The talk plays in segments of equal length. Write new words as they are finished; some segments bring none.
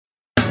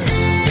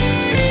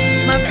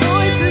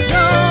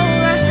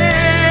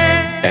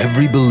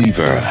Every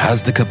believer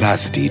has the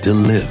capacity to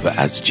live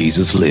as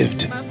Jesus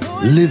lived.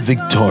 Live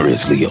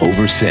victoriously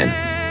over sin,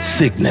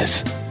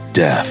 sickness,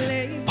 death,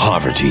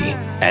 poverty,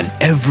 and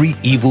every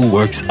evil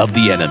works of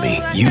the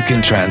enemy. You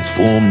can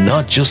transform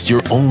not just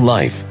your own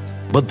life,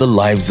 but the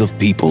lives of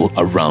people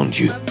around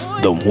you.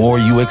 The more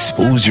you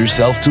expose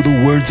yourself to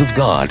the words of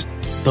God,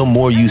 the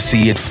more you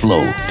see it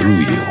flow through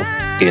you.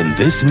 In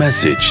this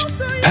message,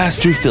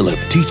 Pastor Philip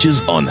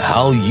teaches on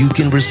how you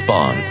can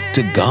respond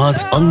to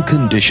God's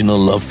unconditional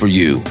love for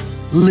you.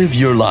 Live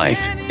your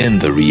life in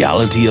the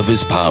reality of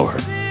His power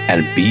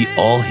and be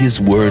all His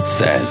word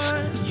says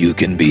you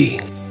can be.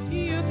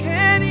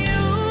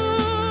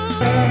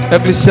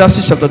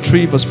 Ecclesiastes chapter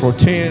 3 verse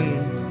 14.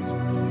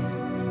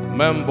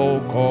 Membo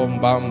ko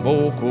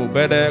mbambo ko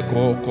bede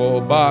ko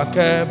ba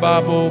ke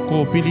babo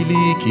ko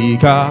pilili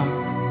kika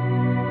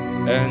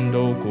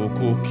endo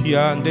ko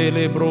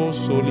kiandele bro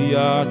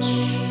soliach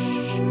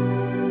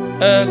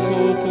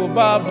eko ko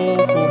babo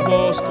ko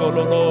bos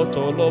kololo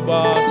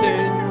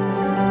tolobate.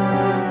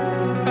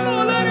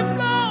 Oh, let it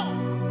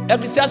flow.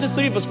 Ecclesiastes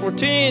 3 verse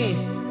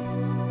 14.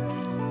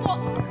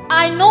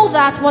 I know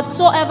that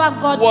whatsoever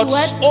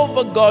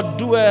God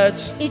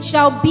doeth, it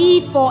shall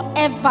be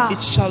forever.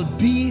 It shall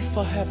be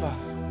forever.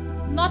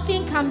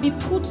 Nothing can be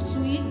put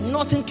to it.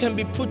 Nothing can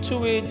be put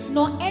to it.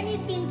 Nor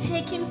anything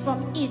taken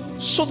from it.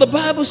 So the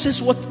Bible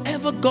says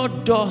whatever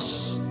God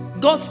does,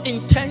 God's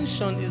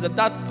intention is that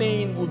that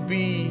thing will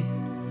be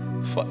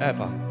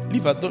forever.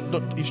 Leave her.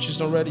 Don't. If she's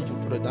not ready, you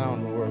put her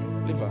down. Don't worry.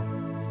 Leave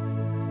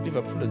her. Leave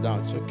her. Put her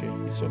down. It's okay.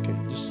 It's okay.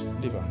 Just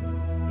leave her.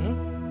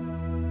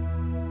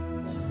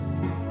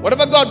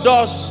 Whatever God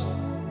does,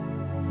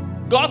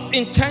 God's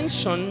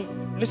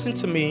intention, listen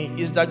to me,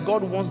 is that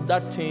God wants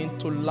that thing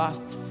to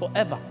last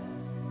forever.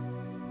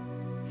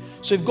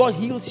 So if God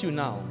heals you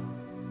now,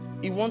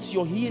 He wants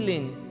your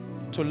healing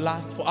to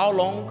last for how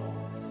long?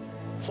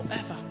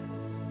 Forever.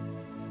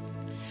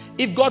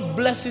 If God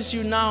blesses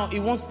you now,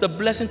 He wants the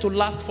blessing to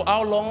last for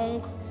how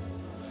long?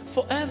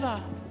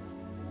 Forever.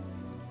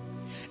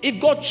 If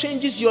God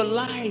changes your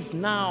life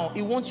now,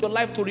 He wants your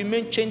life to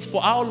remain changed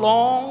for how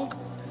long?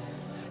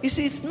 You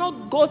see, it's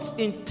not God's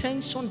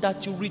intention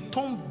that you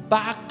return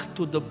back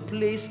to the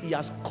place He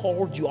has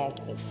called you out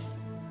of.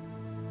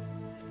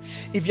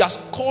 If He has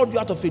called you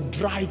out of a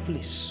dry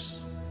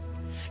place,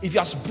 if He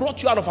has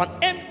brought you out of an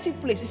empty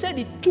place, He said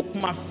He took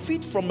my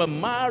feet from a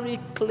miry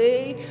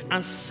clay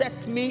and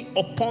set me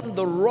upon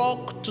the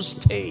rock to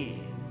stay.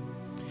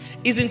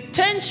 His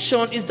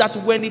intention is that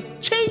when He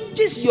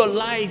changes your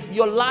life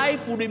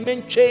will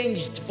remain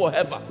changed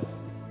forever.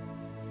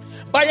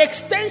 By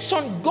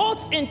extension,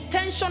 God's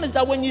intention is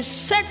that when you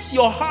set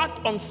your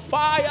heart on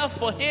fire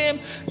for Him,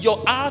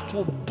 your heart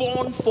will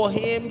burn for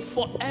Him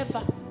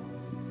forever.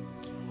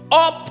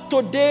 Up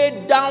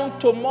today, down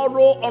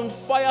tomorrow, on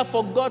fire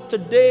for God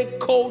today,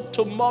 cold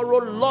tomorrow,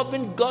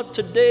 loving God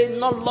today,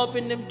 not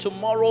loving Him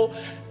tomorrow.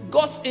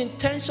 God's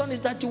intention is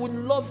that you will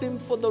love Him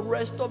for the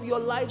rest of your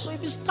life. So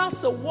if He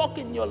starts a walk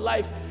in your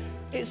life,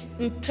 His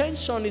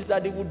intention is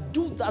that He will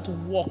do that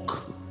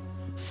walk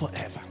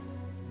forever.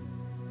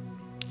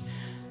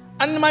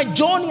 And in my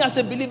journey as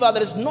a believer,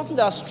 there is nothing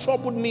that has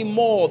troubled me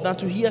more than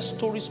to hear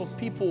stories of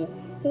people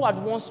who had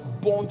once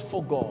burned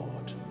for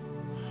God,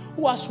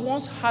 who has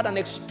once had an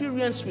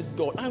experience with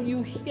God, and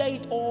you hear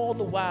it all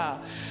the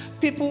while.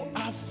 People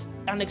have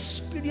an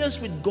experience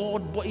with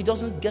God, but it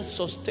doesn't get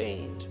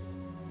sustained.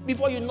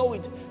 Before you know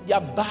it, they are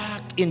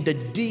back in the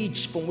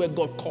ditch from where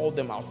God called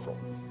them out from.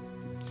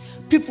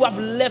 People have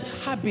left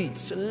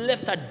habits,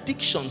 left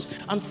addictions,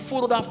 and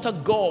followed after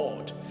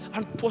God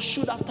and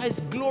pursued after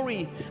His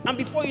glory. And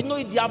before you know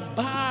it, they are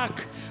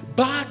back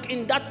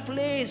in that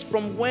place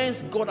from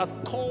whence God had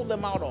called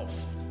them out of.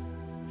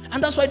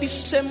 And that's why this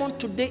sermon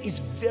today is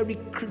very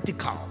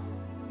critical.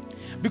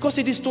 Because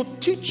it is to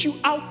teach you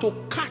how to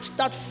catch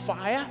that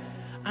fire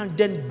and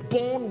then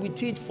burn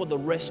with it for the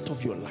rest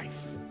of your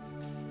life.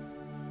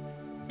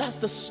 That's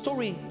the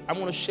story I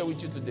want to share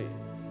with you today.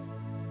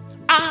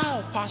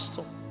 How,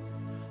 Pastor?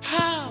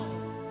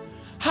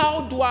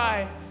 How do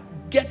I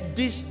get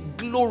this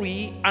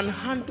glory and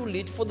handle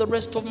it for the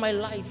rest of my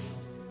life?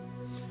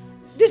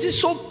 This is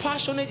so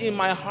passionate in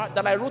my heart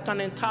that I wrote an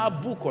entire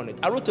book on it.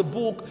 I wrote a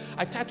book,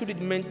 I titled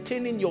it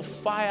Maintaining Your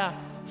Fire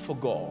for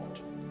God.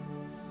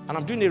 And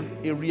I'm doing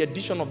a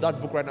re-edition of that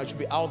book right now. It should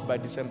be out by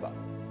December.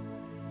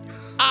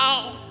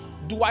 How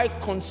do I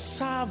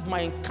conserve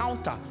my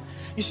encounter?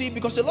 You see,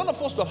 because a lot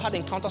of us who have had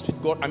encounters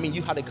with God, I mean,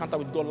 you had an encounter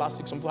with God last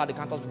week, some people had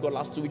encounters with God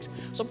last 2 weeks,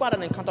 some people had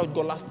an encounter with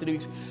God last 3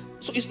 weeks.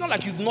 So it's not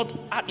like you've not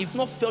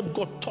felt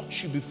God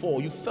touch you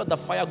before. You felt the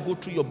fire go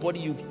through your body,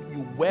 you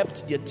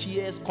wept, your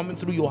tears coming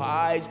through your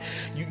eyes.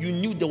 You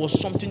knew there was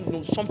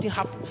something, something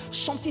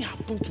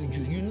happened to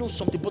you. You know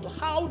something. But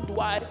how do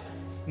I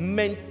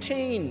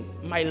maintain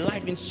my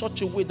life in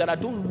such a way that I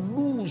don't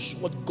lose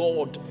what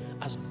God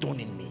has done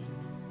in me?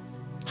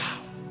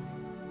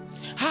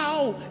 How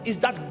how is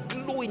that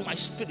glow in my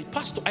spirit?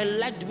 Pastor, I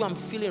like the way I'm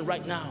feeling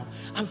right now.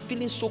 I'm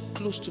feeling so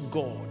close to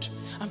God.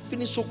 I'm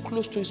feeling so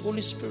close to His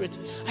Holy Spirit.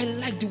 I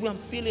like the way I'm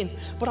feeling,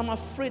 but I'm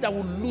afraid I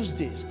will lose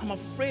this. I'm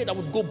afraid I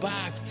would go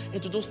back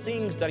into those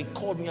things that He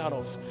called me out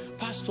of.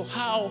 Pastor,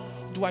 how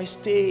do I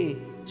stay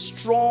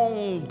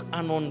strong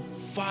and on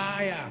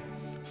fire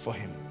for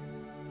Him?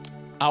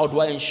 How do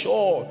I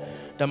ensure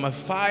that my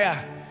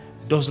fire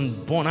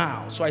doesn't burn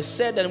out? So I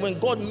said that when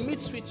God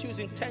meets with you, His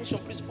intention,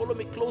 please follow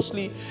me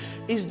closely,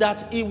 is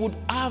that He would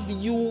have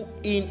you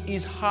in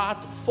His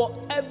heart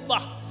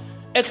forever.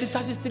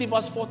 Ecclesiastes 3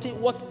 verse 14,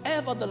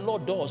 whatever the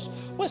Lord does.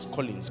 Where's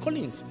Collins?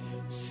 Collins,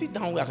 sit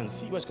down where I can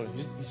see. Where's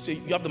Collins?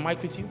 You have the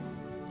mic with you?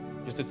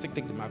 Just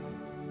take the mic.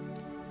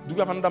 Do we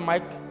have another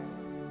mic?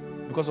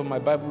 Because of my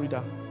Bible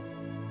reader.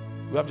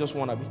 We have just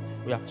one, Abby.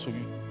 Yeah, so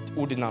you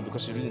hold it now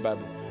because you're reading the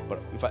Bible. But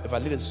if I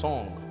lead a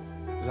song,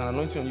 there's an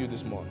anointing on you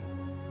this morning.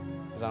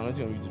 There's an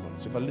anointing on you this morning.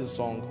 So if I lead a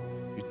song,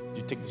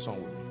 you take the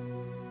song with me.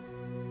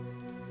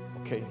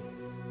 Okay.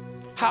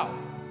 How?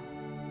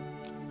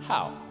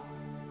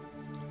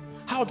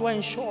 How do I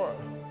ensure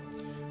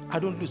I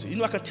don't lose it? You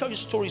know, I can tell you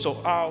stories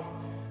of how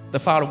the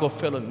fire of God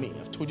fell on me.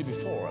 I've told you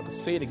before. I could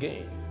say it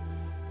again.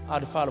 How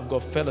the fire of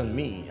God fell on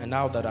me, and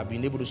now that I've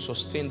been able to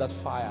sustain that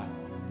fire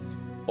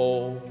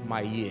all my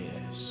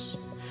years.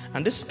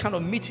 And this kind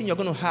of meeting you're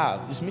going to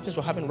have, these meetings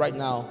we're having right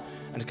now,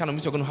 and this kind of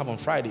meeting you're going to have on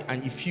Friday,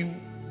 and if you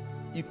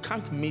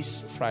can't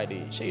miss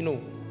Friday. Sure, you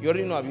know, you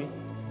already know, Abby.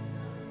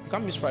 You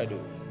can't miss Friday.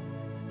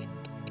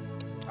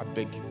 I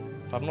beg you.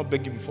 If I've not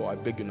begged you before, I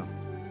beg you now.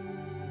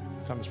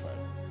 You can't miss Friday.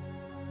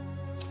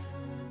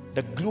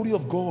 The glory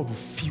of God will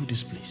fill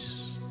this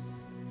place.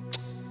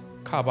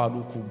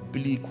 Kabaluku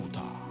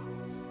bilikuta.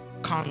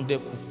 Kande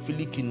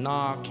kufiliki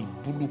naki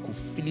buluku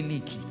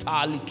fililiki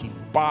taliki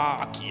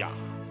bakia.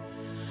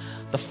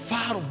 The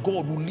fire of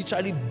God will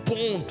literally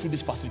burn through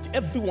this facility.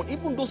 Everyone,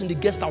 even those in the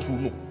guest house will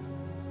know.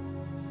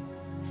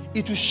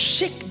 It will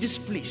shake this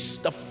place.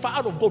 The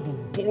fire of God will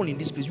burn in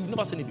this place. You've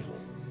never seen it before.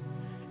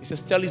 It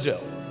says, tell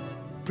Israel,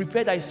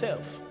 prepare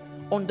thyself.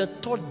 On the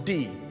third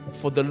day,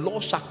 for the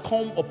Lord shall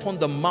come upon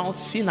the Mount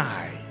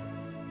Sinai.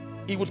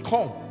 He would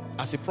come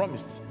as He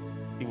promised.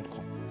 He would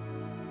come.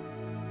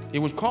 He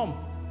would come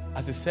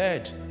as He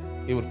said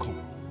He would come.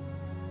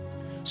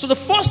 So the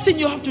first thing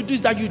you have to do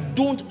is that you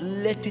don't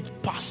let it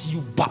pass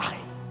you by.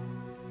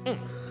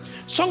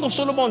 Song of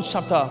Solomon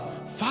chapter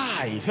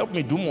 5. Help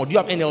me do more. Do you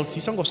have NLT?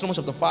 Song of Solomon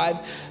chapter 5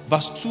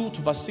 verse 2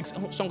 to verse 6.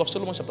 Song of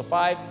Solomon chapter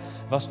 5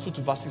 verse 2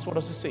 to verse 6. What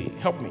does it say?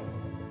 Help me.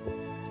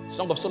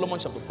 Song of Solomon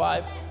chapter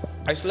 5.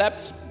 I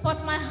slept,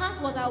 but my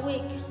heart was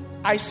awake.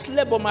 I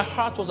slept, but my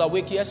heart was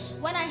awake, yes.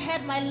 When I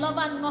heard my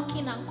lover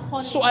knocking and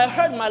calling. So I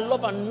heard my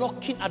lover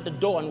knocking at the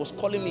door and was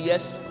calling me,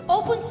 yes.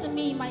 Open to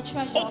me, my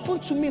treasure.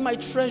 Open to me, my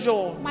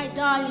treasure. My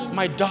darling.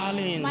 My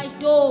darling. My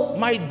dove.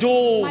 My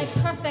dove. My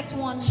perfect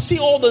one. See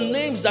all the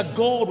names that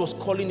God was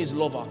calling His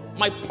lover.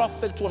 My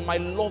perfect one, my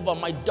lover,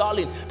 my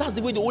darling. That's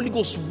the way the Holy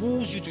Ghost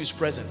woos you to His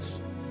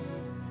presence.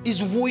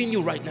 He's wooing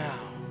you right now.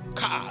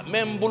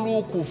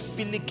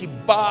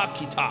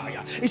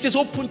 It says,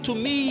 open to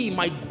me,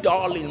 my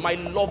darling, my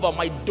lover,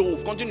 my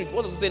dove. Continue.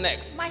 What does it say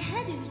next? My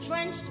head is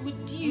drenched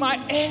with dew. My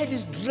head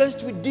is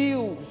drenched with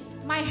dew.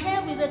 My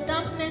hair with the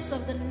dampness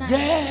of the night.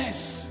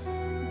 Yes.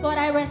 But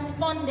I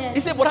responded. He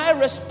said, but I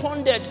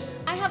responded.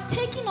 I have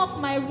taken off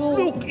my robe.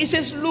 Look, he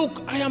says,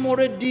 look, I've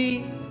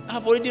already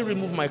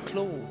removed my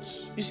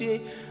clothes. You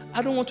see,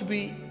 I don't want to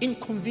be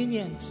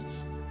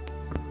inconvenienced.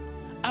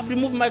 I've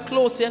removed my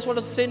clothes. Yes, what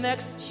does it say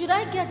next? Should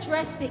I get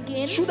dressed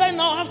again? Should I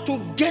now have to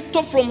get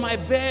up from my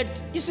bed?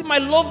 You see, my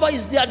lover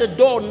is there at the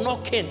door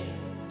knocking,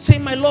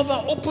 saying, my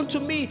lover, open to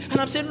me.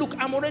 And I'm saying, look,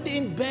 I'm already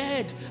in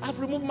bed.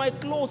 I've removed my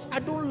clothes. I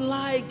don't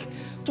like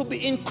to be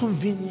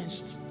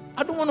inconvenienced.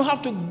 I don't want to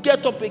have to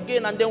get up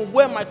again and then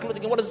wear my clothes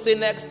again. What does it say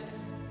next?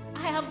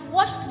 I have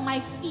washed my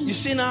feet. You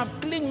see, now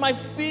I've cleaned my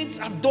feet.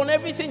 I've done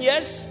everything,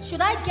 yes?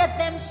 Should I get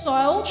them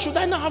soiled? Should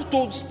I now have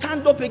to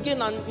stand up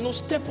again and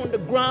step on the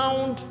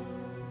ground?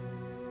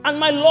 And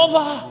my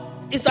lover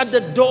is at the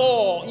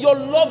door. Your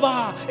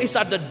lover is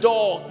at the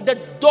door. The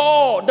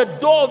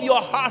door of your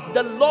heart,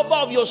 the lover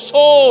of your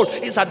soul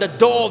is at the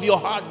door of your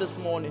heart this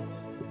morning.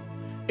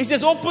 He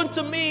says, open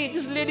to me.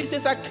 This lady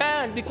says, I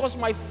can't because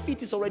my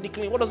feet is already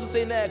clean. What does it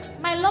say next?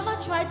 My lover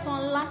tried to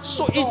unlatch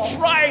so the door. He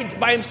tried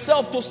by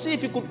himself to see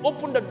if he could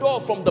open the door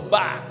from the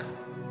back.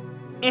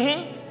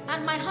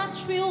 And my heart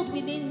thrilled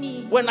within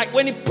me.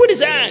 When he put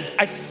his hand,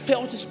 I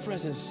felt his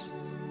presence.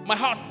 My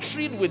heart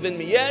thrilled within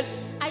me,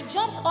 yes? I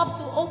jumped up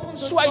to open the door.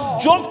 So I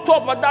jumped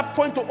up at that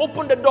point to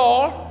open the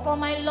door. For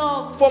my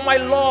love. For my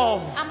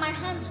love. And my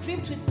hands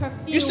dripped with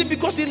perfume. You see,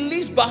 because he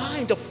leaves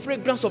behind the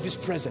fragrance of his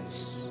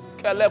presence.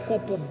 My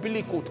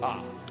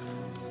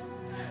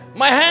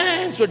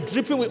hands were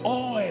dripping with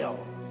oil.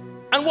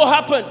 And what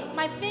happened?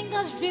 My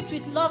fingers dripped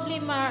with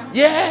lovely myrrh.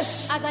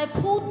 Yes. As I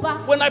pulled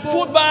back when I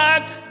pulled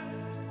back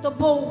the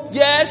bolt.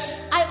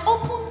 Yes. I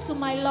opened to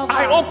my lover.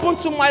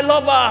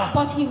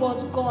 But he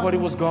was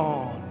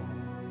gone.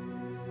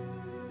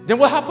 Then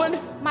what happened?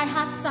 My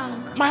heart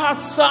sank. My heart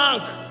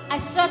sank. I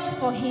searched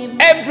for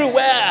him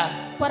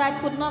everywhere, but I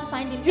could not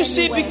find him. You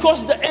see, anywhere.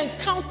 because the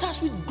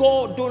encounters with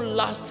God don't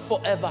last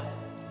forever.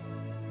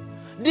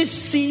 This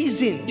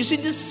season, you see,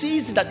 this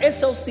season that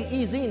SLC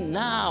is in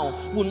now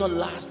will not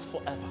last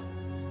forever.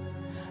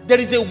 There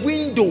is a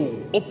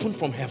window open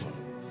from heaven.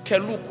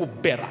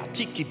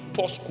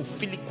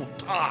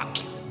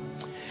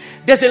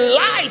 There's a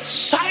light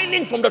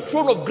shining from the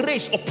throne of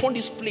grace upon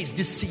this place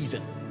this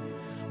season.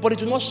 But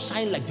it will not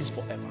shine like this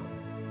forever.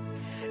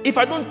 If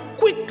I don't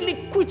quickly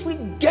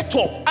get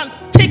up and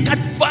take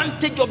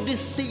advantage of this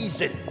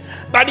season,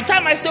 by the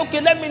time I say,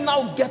 okay, let me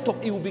now get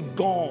up, it will be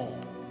gone.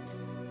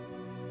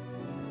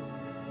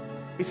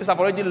 He says, I've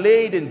already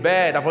laid in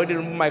bed, I've already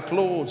removed my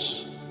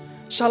clothes.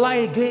 Shall I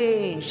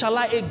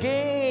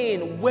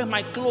again wear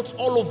my clothes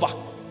all over?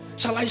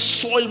 Shall I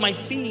soil my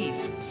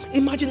feet?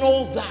 Imagine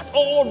all that,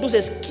 all those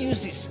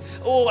excuses.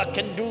 Oh, I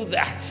can do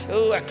that.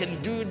 Oh, I can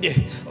do this.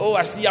 Oh,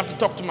 I still have to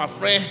talk to my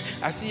friend.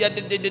 I see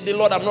the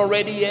Lord, I'm not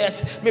ready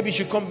yet. Maybe you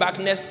should come back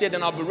next year,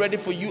 then I'll be ready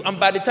for you. And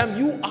by the time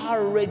you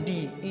are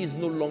ready, He is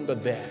no longer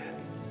there.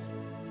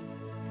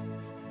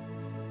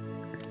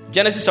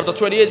 Genesis chapter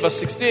 28, verse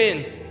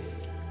 16.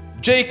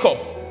 Jacob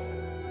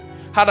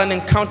had an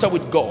encounter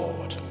with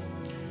God.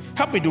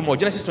 Help me do more.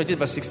 Genesis 28,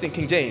 verse 16,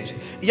 King James.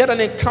 He had an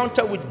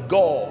encounter with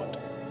God.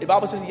 The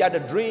Bible says he had a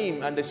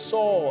dream and they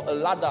saw a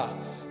ladder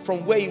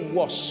from where he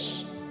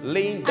was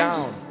laying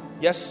down.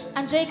 Yes?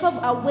 And Jacob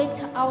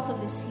awaked out of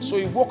his sleep. So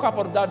he woke up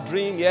out of that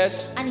dream,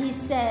 yes? And he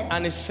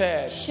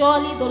said,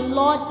 surely the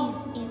Lord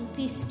is in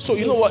this place. So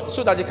you know what?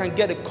 So that you can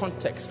get a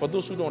context for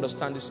those who don't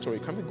understand this story.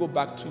 Can we go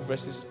back 2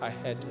 verses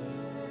ahead?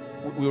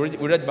 We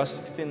read verse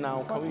 16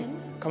 now.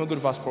 Can we go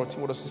to verse 14?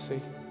 What does it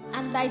say?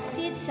 And thy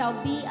seed shall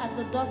be as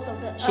the dust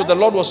of the earth. So the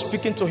Lord was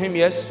speaking to him,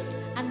 yes?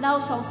 And thou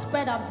shalt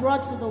spread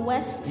abroad to the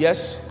west,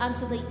 yes, and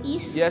to the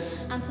east,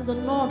 yes, and to the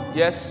north,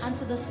 yes, and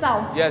to the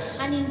south,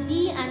 yes. And in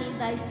thee and in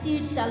thy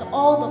seed shall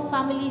all the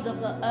families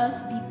of the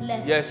earth be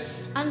blessed.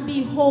 Yes. And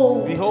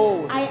behold,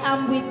 I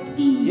am with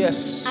thee,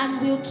 yes,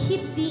 and will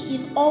keep thee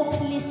in all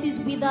places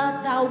whither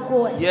thou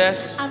goest,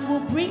 yes, and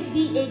will bring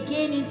thee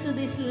again into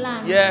this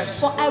land, yes.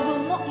 For I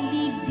will not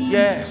leave thee,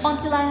 yes,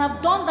 until I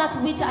have done that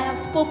which I have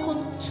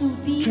spoken to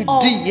thee.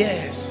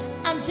 Yes.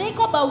 And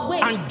Jacob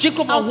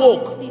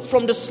awoke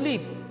from the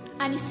sleep.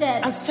 And he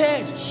said,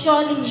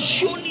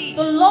 Surely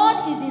the Lord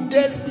is in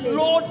this place. The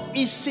Lord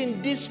is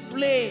in this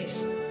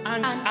place.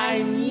 And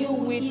I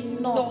knew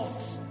it not.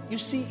 You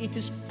see, it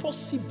is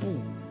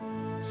possible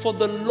for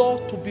the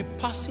Lord to be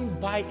passing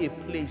by a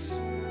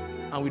place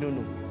and we don't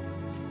know.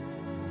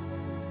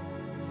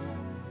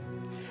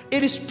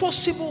 It is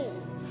possible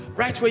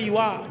right where you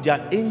are. There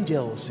are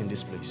angels in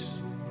this place.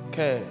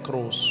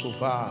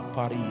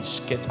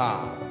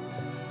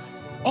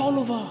 All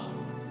over.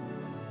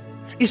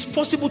 It's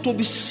possible to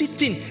be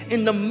sitting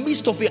in the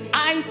midst of a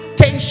high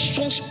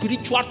tension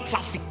spiritual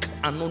traffic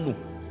and not know.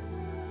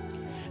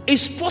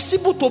 It's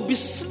possible to be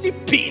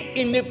sleeping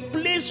in a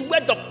place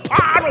where the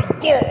power of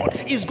God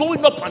is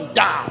going up and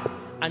down,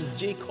 and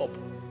Jacob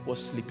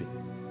was sleeping.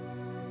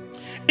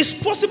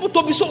 It's possible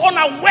to be so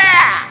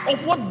unaware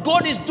of what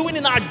God is doing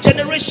in our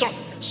generation,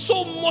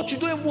 so much you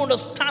don't even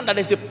understand that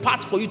there's a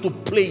part for you to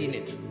play in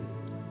it.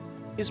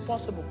 It's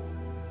possible.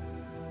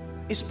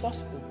 It's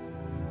possible.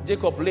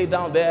 Jacob lay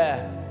down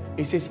there.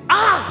 He says,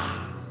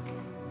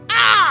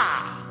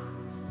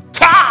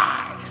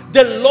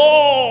 the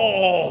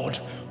Lord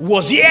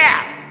was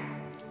here,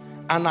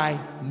 and I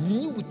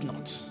knew it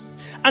not.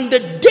 And the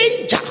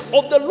danger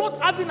of the Lord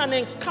having an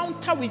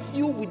encounter with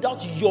you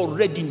without your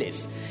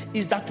readiness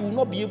is that you will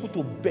not be able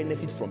to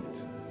benefit from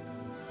it.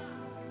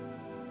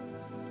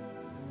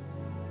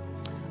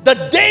 The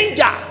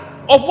danger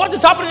of what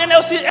is happening in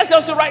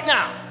SLC right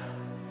now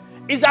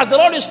is that the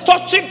Lord is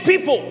touching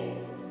people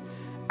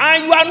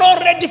and you are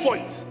not ready for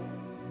it.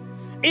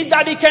 Is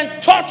that He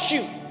can touch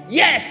you.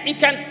 Yes, He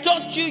can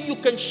touch you. You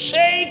can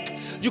shake,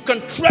 you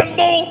can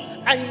tremble,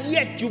 and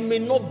yet you may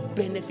not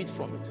benefit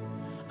from it.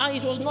 And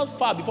it was not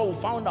far before we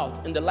found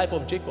out in the life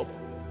of Jacob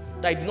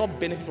that he did not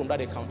benefit from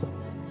that encounter.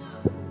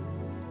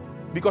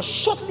 Because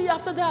shortly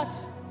after that,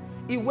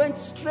 he went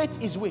straight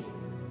his way.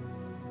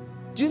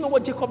 Do you know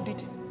what Jacob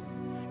did?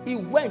 He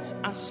went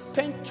and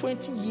spent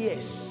 20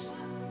 years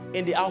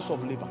in the house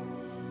of Laban.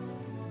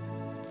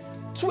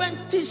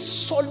 20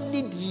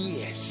 solid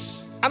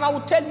years. And I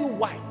will tell you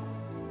why.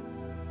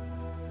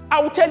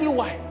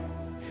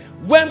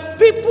 When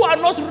people are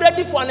not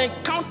ready for an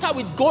encounter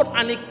with God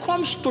and it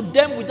comes to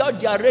them without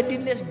their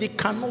readiness, they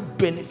cannot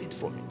benefit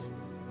from it.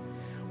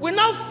 We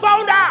now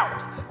found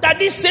out that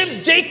this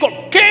same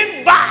Jacob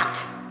came back,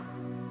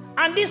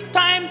 and this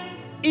time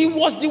he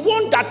was the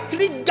one that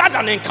triggered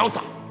an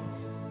encounter.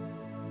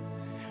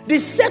 The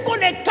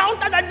second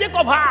encounter that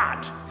Jacob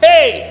had,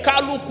 hey,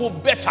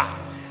 Kaluku better.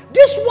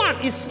 This one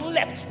he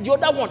slept, the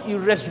other one he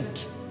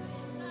wrestled.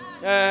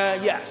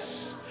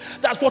 Yes.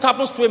 That's what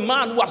happens to a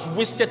man who has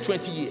wasted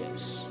 20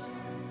 years.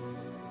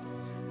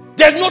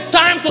 There's no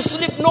time to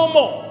sleep no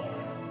more.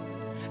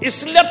 He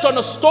slept on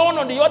a stone.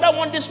 On the other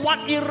one, this one,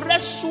 he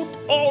wrestled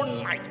all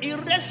night. He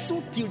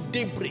wrestled till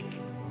daybreak.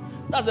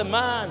 That's a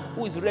man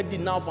who is ready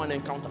now for an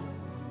encounter.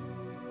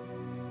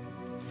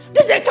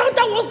 This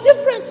encounter was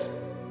different.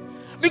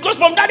 Because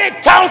from that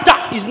encounter,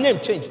 his name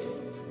changed.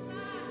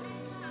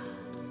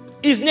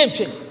 His name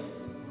changed.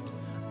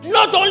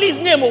 Not only his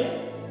name,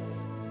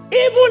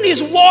 even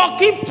his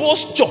walking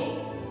posture.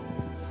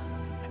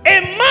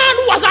 A man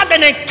who has had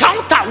an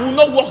encounter will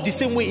not walk the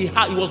same way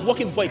he was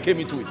walking before he came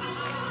into it.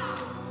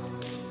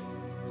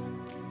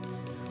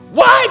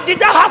 Why did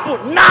that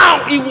happen?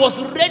 Now he was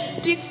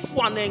ready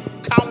for an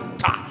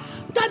encounter.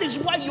 That is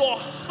why your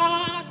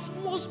heart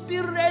must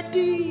be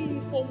ready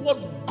for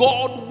what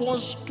God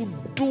wants to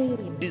do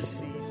this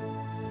season.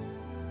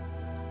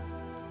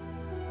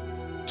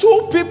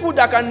 Two people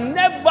that can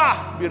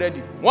never be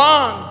ready.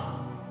 One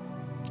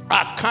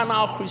are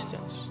carnal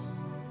Christians.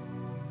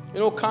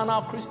 You know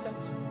carnal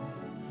Christians?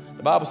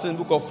 The Bible says in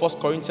the book of 1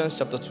 Corinthians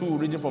chapter 2,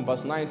 reading from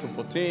verse 9 to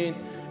 14,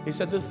 it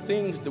said, "These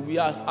things that we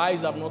have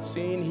eyes have not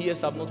seen,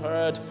 ears have not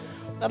heard,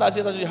 that has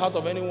entered the heart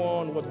of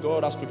anyone what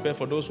God has prepared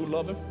for those who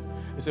love him."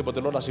 He said, "But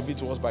the Lord has revealed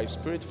to us by his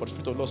Spirit, for the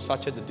Spirit of the Lord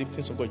searcheth the deep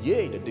things of God,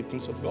 yea, the deep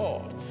things of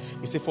God."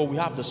 He said, "For we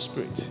have the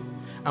Spirit,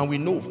 and we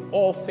know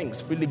all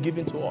things freely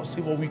given to us."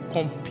 See, for we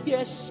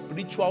compare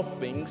spiritual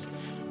things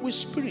with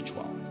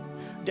spiritual.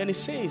 Then he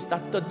says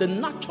that the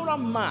natural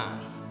man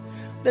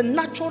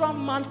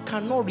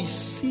cannot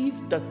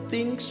receive the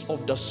things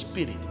of the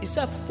Spirit. He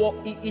said, "For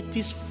it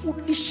is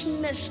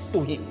foolishness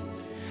to him.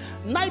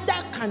 Neither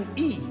can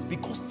he,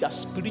 because they are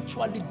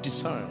spiritually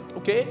discerned."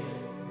 Okay?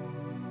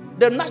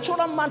 The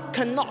natural man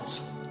cannot.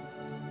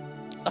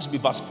 That should be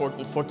verse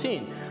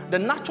 14. The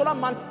natural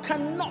man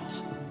cannot.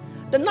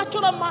 The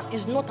natural man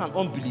is not an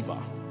unbeliever.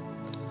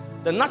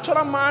 The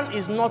natural man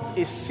is not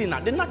a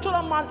sinner. The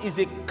natural man is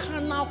a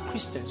carnal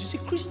Christian. You see,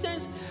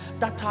 Christians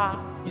that are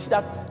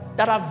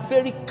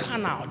very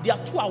carnal. They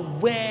are too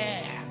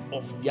aware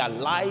of their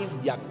life,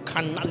 their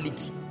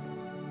carnality.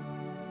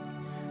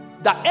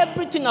 That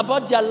everything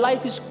about their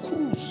life is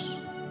cruise.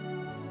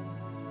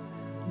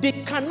 They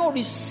cannot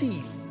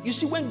receive. You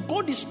see, when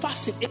God is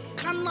passing, a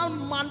carnal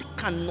man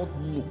cannot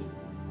know.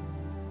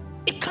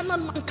 A carnal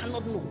man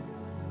cannot know.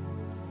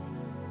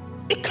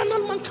 A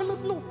carnal man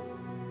cannot know.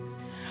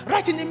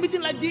 Right in a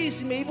meeting like this,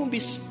 he may even be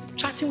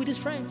chatting with his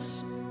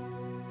friends.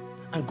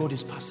 And God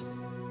is passing.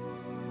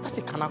 That's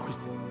a carnal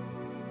Christian.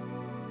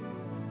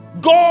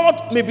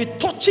 God may be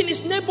touching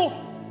his neighbor.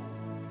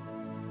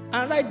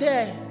 And right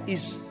there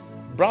is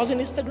browsing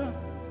Instagram.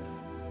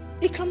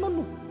 He cannot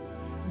know.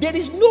 There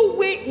is no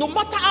way, no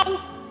matter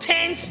how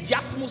tense the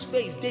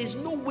atmosphere is, there is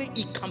no way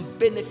he can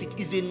benefit.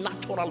 He's a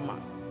natural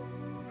man.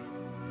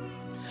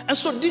 And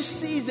so this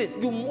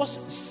season, you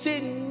must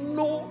say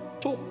no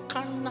to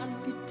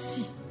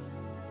carnality.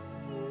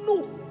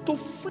 No to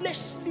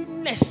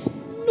fleshliness.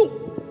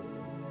 No.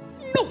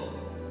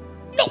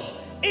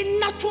 A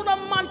natural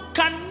man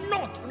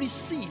cannot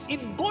receive.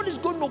 If God is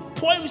going to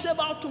pour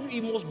himself out to you,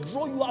 he must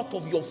draw you out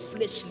of your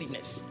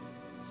fleshliness.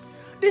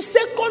 The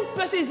second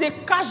person is a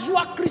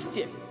casual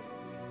Christian.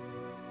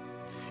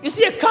 You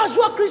see, a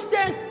casual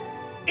Christian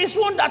is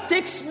one that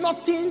takes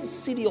nothing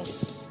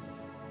serious.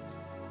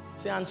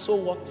 Say, and so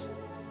what?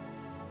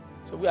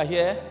 So we are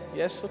here.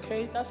 Yes,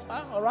 okay, that's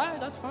fine. All right,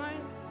 that's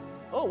fine.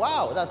 Oh,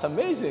 wow, that's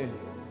amazing.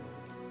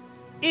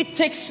 It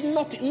takes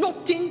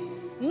nothing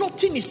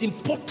is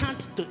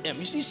important to him.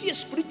 You see,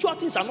 spiritual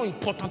things are not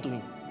important to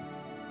him.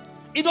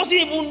 He doesn't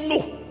even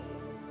know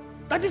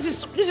that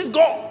this is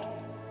God.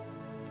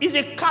 He's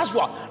a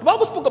casual. The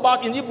Bible spoke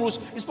about in Hebrews,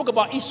 it spoke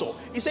about Esau.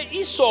 He said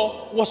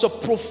Esau was a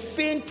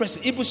profane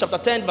person. Hebrews chapter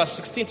 10, verse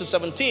 16 to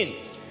 17.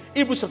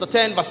 Hebrews chapter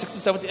 10, verse 16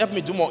 to 17. Help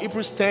me do more.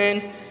 Hebrews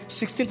 10,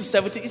 16 to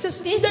 17. It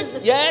says,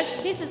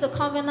 yes. This is the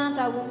covenant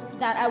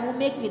that I will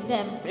make with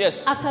them.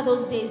 Yes. After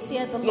those days,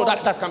 saith the Lord.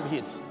 No, that can't be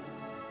it.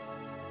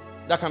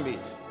 That can't be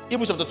it.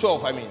 Hebrews chapter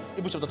 12,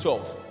 Hebrews chapter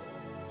 12.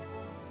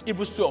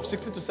 Hebrews 12,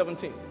 16 to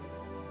 17.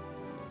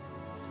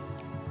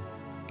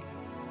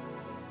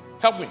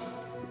 Help me.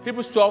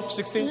 Hebrews 12,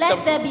 16,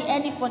 Lest 17. there be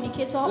any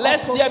fornicator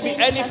Lest or there be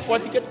any person.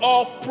 fornicator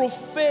or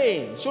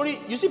profane. Sorry,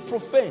 you see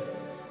profane.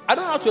 I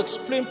don't know how to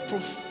explain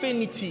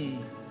profanity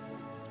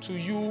to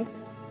you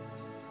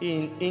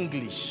in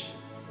English.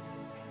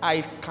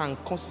 I can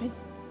conceive.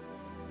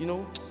 You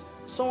know,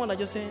 someone that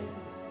just saying,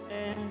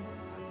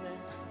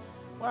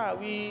 wow,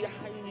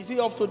 is he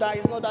up to that?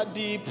 It's not that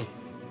deep.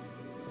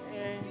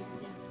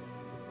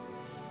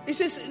 It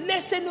says,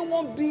 lest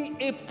anyone be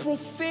a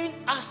profane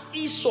as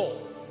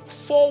Esau,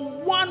 for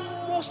one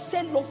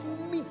morsel of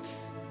meat.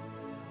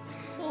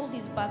 Sold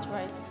his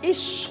birthright. He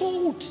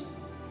sold.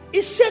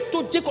 He said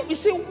to Jacob, he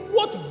said,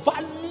 what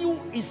value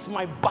is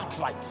my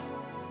birthright?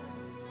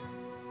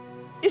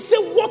 He said,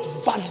 what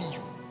value?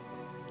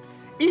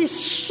 He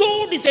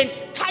sold his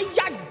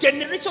entire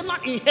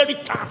generational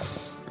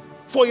inheritance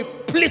for a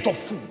plate of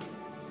food.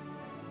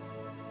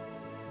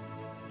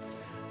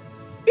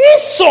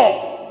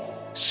 Esau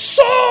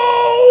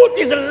sold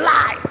his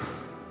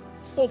life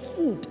for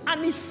food,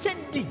 and he said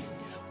it.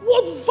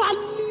 What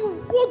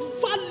value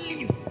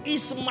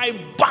is my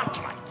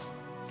birthright?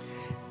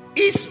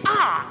 Is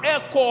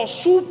eko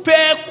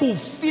super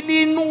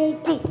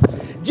kufilinuku.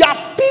 There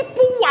are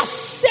people who are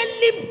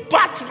selling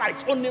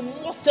birthrights on a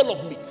morsel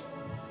of meat.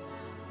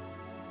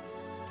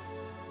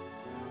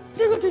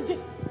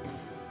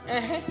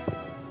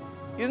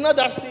 It's not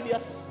that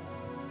serious.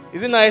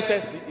 Is it not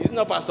SSC? Is it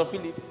not Pastor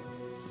Philip?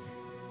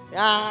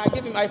 I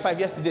gave him high five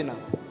yesterday now.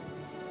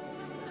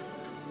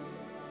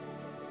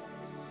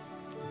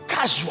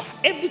 Casual.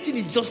 Everything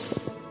is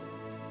just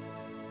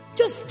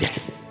there.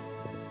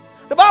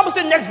 The Bible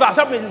says next verse.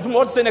 Help me.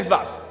 What to say next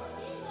verse?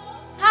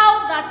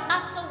 How that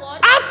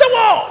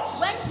afterwards,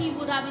 when he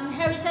would have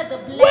inherited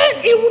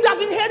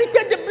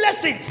the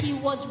blessings, he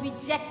was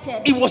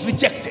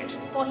rejected.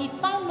 For he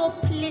found no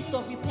place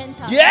of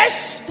repentance.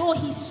 Yes. Though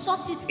he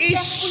sought it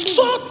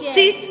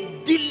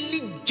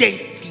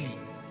diligently.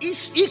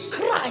 He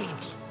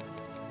cried,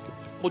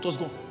 but it was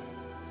gone.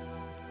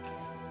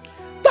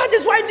 That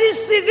is why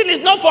this season is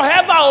not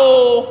forever.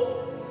 Oh.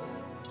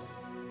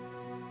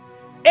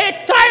 A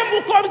time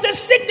will come, say,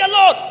 seek the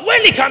Lord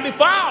when he can be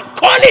found.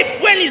 Call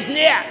him when he's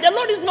near. The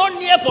Lord is not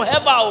near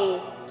forever.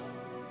 Oh.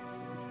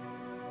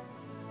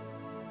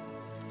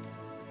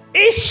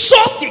 He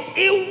sought it.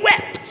 He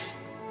wept.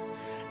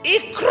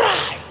 He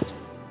cried.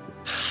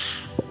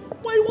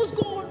 But he was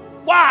gone.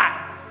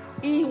 Why?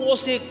 He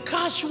was a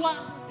casual.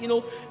 You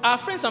know, our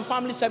friends and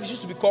family service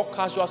used to be called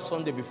Casual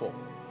Sunday before.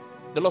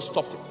 The Lord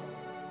stopped it.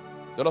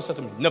 The Lord said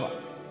to me, never.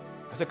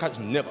 I said,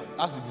 casual, never.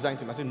 Ask the design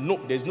team. I said, no,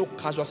 there's no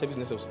casual service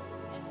necessary.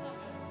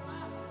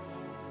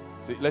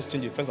 Say, let's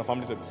change it, friends and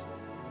family service.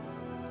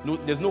 No,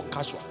 there's no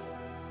casual.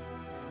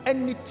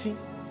 Anything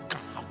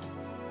can happen.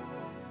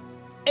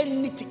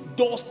 Anything,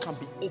 doors can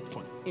be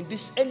opened. In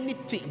this,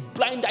 anything,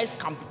 blind eyes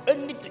can be,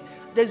 anything.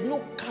 There's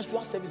no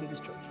casual service in this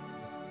church.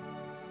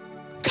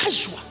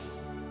 Casual.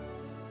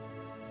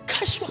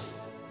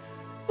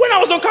 When I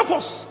was on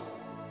campus,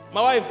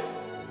 my wife,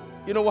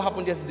 you know what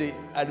happened yesterday?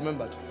 I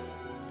remembered.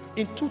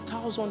 In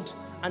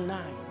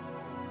 2009,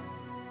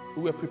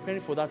 we were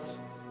preparing for that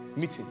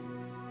meeting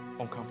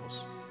on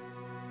campus.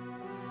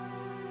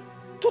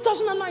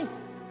 2009.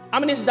 How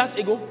many years is that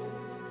ago?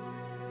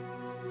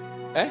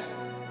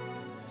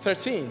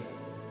 13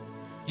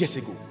 years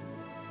ago.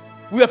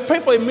 We were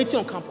praying for a meeting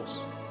on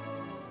campus.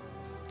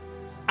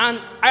 And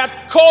I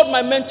had called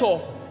my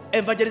mentor,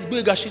 Evangelist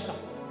Bill Gashita,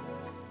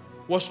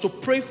 was to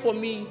pray for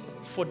me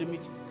for the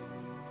meeting.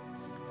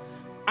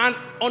 And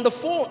on the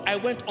phone, I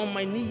went on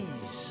my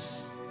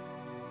knees.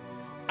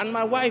 And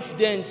my wife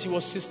then, she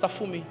was Sister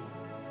Fumi.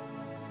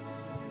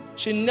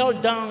 She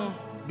knelt down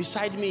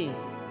beside me.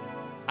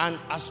 And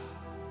as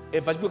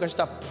Evangelist Bill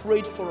Gashita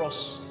prayed for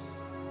us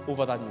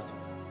over that meeting.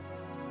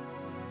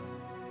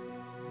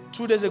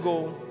 2 days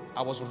ago,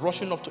 I was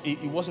rushing up to,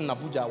 it was in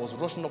Abuja, I was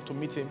rushing up to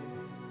meet him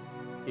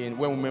in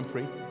When Women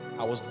Pray.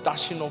 I was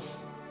dashing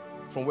off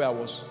from where I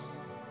was.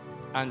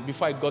 And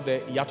before I got there,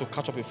 he had to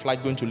catch up a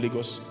flight going to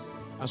Lagos.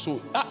 And so,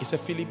 he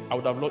said, Philip, I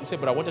would have loved, he said,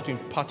 but I wanted to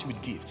impart you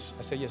with gifts.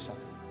 I said, yes, sir.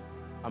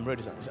 I'm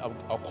ready, sir. He said,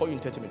 I'll call you in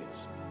 30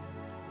 minutes.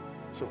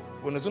 So,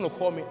 when he was going to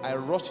call me, I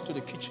rushed into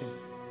the kitchen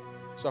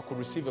so I could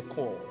receive a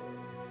call.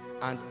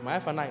 And my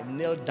wife and I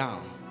knelt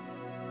down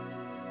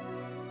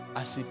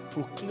as he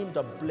proclaimed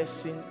a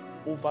blessing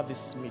over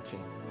this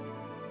meeting.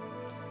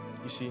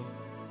 You see?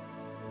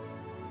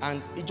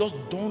 And it just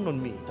dawned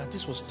on me that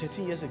this was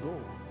 13 years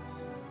ago.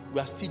 We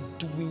are still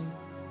doing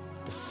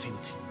the same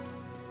thing.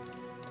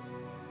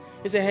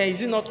 He said, hey,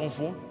 is it not on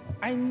phone?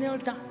 I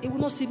knelt down. He will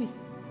not see me.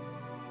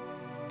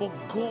 But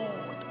God,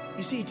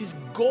 you see, it is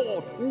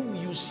God whom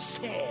you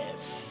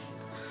serve.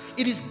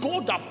 It is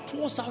God that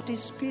pours out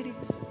His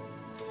Spirit.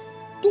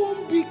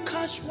 Don't be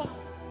casual.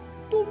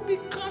 Don't be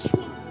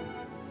casual.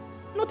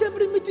 Not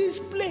every meeting is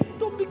play.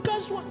 Don't be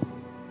casual.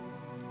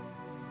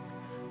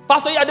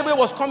 Pastor Yadebe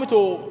was coming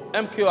to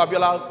MK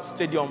Abiola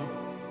Stadium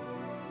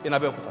in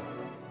Abeokuta.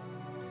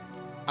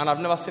 And I've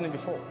never seen him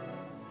before.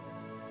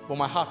 But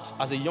my heart,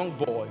 as a young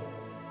boy,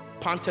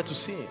 panted to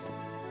see him.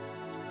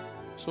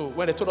 So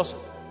when they told us,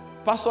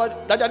 Pastor,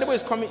 Daddy Adebo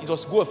is coming, it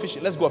was go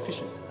fishing. Let's go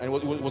fishing. And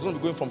it was going to be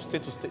going from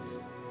state to state. So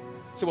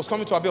he was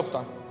coming to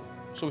Abeokuta.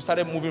 So we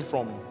started moving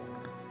from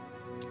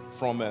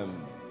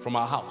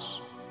our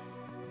house.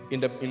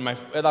 In my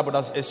elder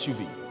brother's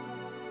SUV.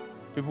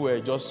 People were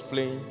just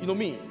playing. You know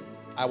me,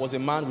 I was a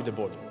man with a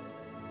body.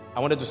 I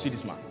wanted to see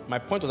this man. My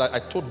point was that I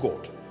told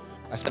God,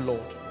 I said,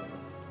 Lord,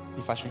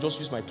 if I should just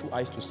use my 2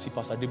 eyes to see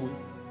Pastor Adebo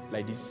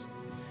like this,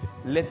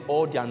 let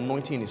all the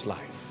anointing in his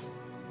life,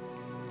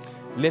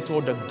 let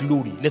all the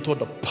glory, let all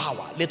the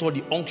power, let all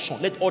the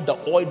unction, let all the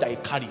oil that he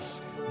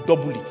carries,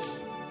 double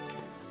it,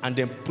 and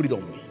then put it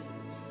on me.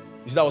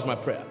 You see, that was my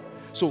prayer.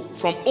 So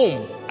from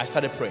home, I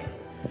started praying.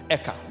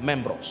 Eka,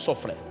 membro,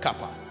 sofre,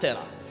 kappa,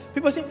 terra.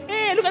 People say,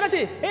 hey, look at that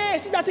thing. Hey,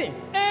 see that thing.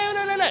 Hey,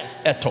 no.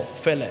 Eto,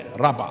 fele,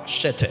 raba,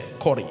 shete,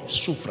 kori,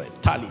 sufre,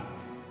 tali.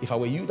 If I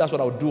were you, that's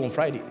what I would do on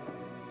Friday.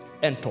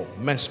 Ento,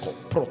 mensko,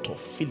 proto,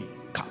 fili,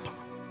 kappa.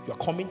 You are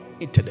coming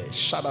into the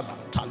shadada,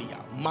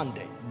 talia,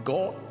 Monday.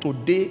 God,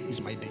 today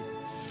is my day.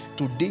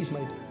 Today is my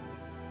day.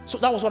 So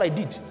that was what I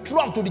did.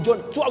 Throughout to the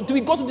journey, throughout till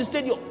we go to the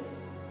stadium.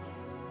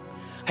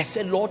 I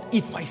said, Lord,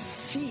 if I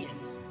see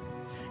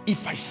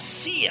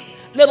him,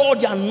 Let all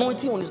the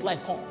anointing on his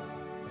life come.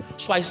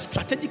 So I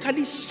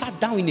strategically sat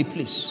down in a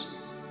place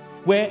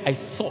where I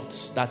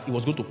thought that it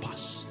was going to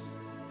pass.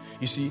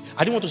 You see,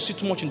 I didn't want to sit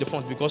too much in the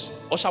front because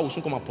Usher will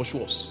soon come and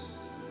pursue us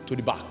to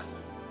the back.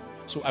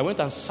 So I went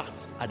and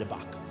sat at the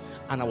back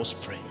and I was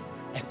praying.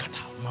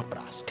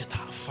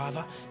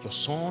 Father, your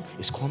son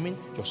is coming,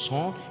 your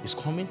son is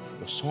coming,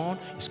 your son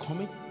is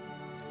coming.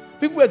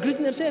 People were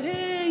greeting them, saying,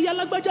 hey,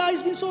 Yalagbaja,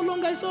 it's been so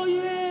long I saw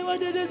you. Hey,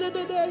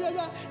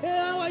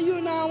 how are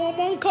you now?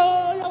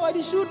 How are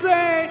the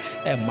children?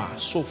 Emma,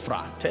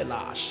 Sofra,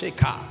 Tela,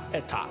 Sheka,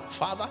 Eta.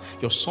 Father,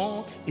 your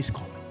son is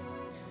coming.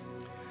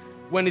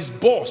 When his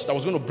boss that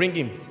was going to bring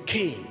him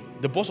came,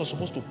 the boss was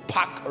supposed to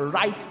park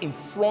right in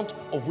front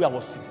of where I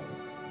was sitting.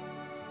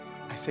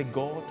 I said,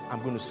 God,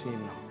 I'm going to see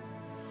him now.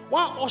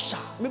 One usher,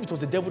 maybe it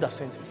was the devil that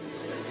sent him.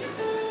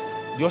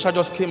 The usher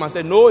just came and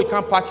said, no, he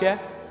can't park here.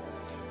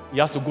 He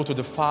has to go to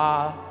the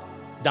far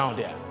down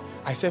there.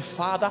 I said,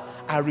 Father,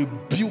 I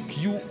rebuke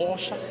you,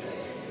 usher,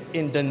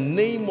 in the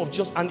name of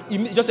Jesus. And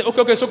he just said,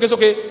 okay, it's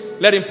okay.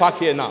 Let him park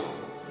here now.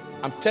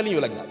 I'm telling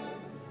you like that.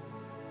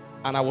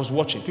 And I was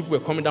watching. People were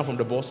coming down from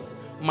the bus.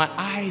 My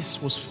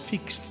eyes was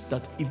fixed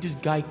that if this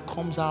guy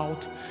comes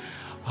out,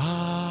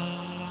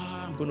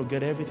 I'm going to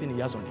get everything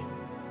he has on him.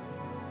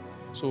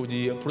 So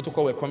the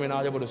protocol were coming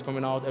out. Everybody was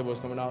coming out.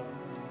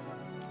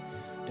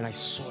 Then I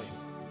saw him.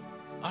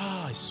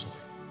 I saw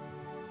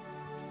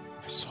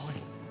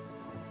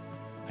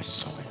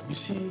him. You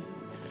see,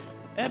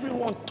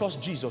 everyone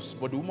touched Jesus,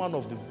 but the woman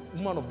of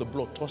the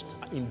blood touched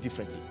him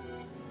differently.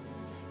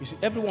 You see,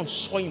 everyone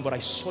saw him, but I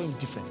saw him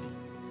differently.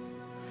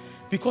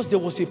 Because there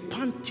was a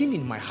panting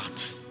in my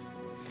heart.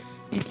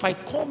 If I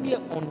come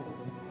here on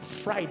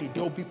Friday,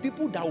 there will be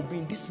people that will be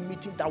in this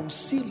meeting that will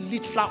see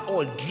literal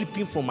oil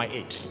dripping from my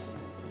head.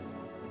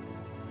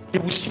 They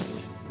will see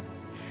it.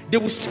 They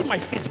will see my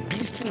face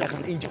glistening like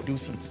an angel. They will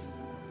see it.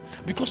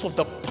 Because of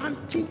the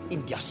panting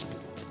in their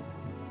spirit.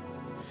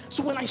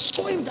 So when I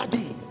saw him that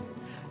day,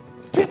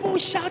 people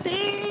shouted.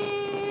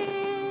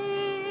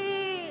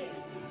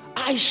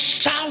 I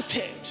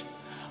shouted,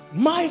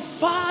 my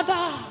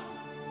Father,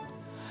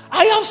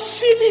 I have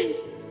seen him.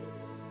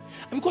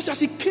 And because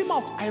as he came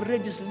out, I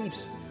read his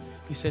lips.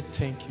 He said,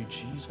 thank you,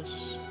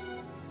 Jesus.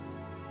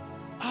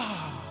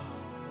 I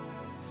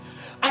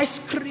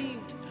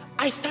screamed.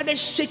 I started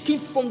shaking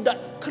from the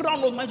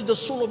crown of my head to the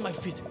sole of my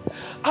feet.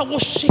 I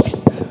was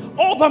shaking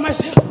all by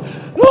myself.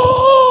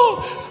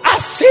 Lord, I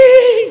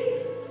see.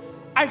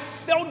 I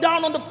fell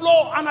down on the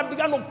floor and I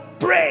began to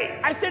pray.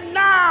 I said,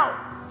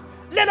 now,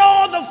 let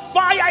all the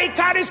fire he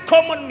carries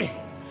come on me.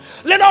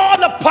 Let all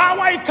the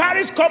power he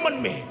carries come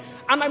on me.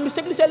 And I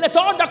mistakenly said, let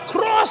all the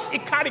cross he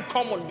carries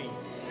come on me.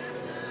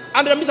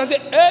 And the minister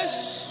said,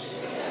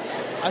 yes.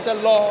 I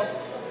said, Lord.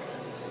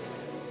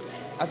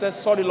 I said,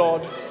 sorry,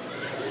 Lord.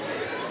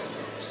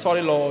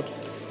 Sorry, Lord.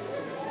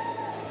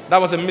 That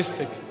was a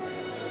mistake.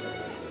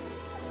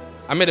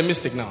 I made a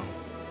mistake now.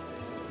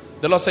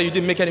 The Lord said, you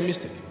didn't make any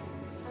mistake.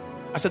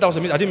 I said, that was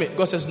a mistake. I didn't make.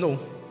 God says, no,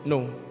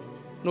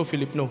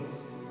 Philip, no.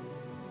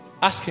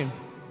 Ask him.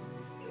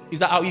 Is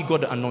that how he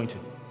got the anointing?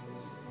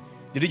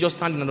 Did he just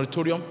stand in an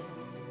auditorium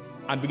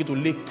and begin to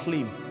lay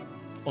claim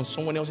on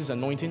someone else's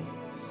anointing?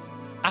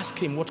 Ask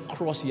him what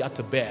cross he had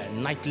to bear.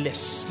 Nightless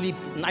sleep.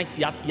 Night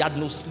he had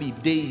no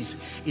sleep.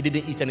 Days he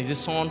didn't eat. And he said,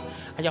 son,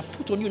 I have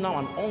put on you now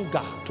an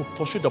hunger to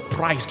pursue the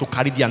prize to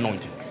carry the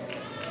anointing.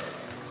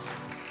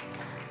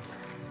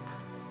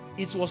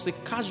 It was a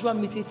casual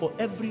meeting for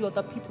every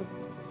other people.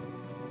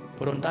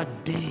 But on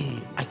that day,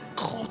 I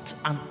caught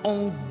an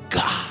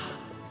hunger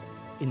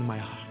in my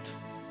heart.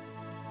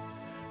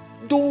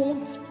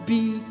 Don't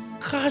be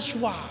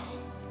casual.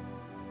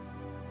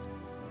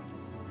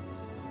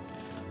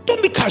 Don't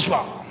be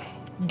casual.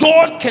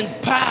 God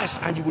can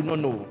pass and you will not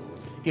know.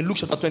 In Luke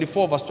chapter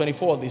 24 verse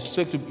 24, they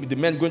spoke to the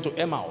men going to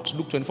Emmaus.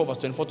 Luke 24 verse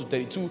 24 to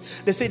 32.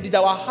 They said, did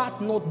our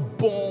heart not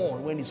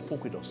burn when he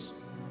spoke with us?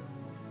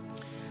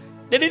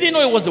 They didn't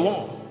know it was the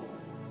one.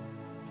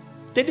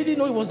 They didn't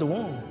know it was the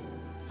one.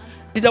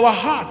 Did our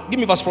heart, give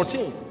me verse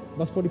 14.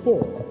 Verse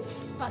 44.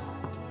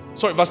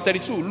 Verse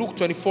 32. Luke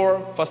 24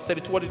 verse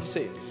 32. What did it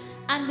say?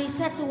 And they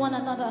said to one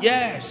another,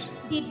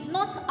 yes. Did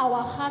not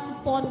our heart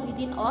burn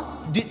within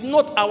us? Did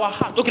not our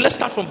heart. Okay, let's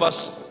start from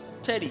verse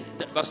 30.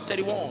 Verse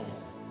 31.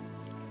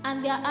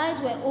 And their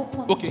eyes were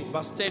opened. Okay,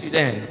 verse 30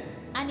 then.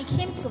 And it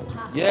came to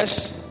pass.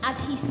 Yes.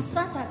 As he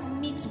sat at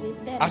meat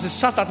with them. As he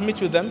sat at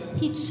meat with them.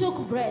 He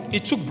took bread.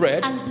 He took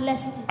bread. And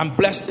blessed it. And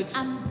blessed it.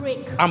 And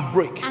brake. And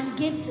brake. And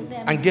gave to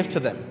them. And gave to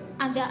them.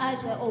 And their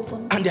eyes were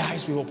opened. And their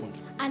eyes were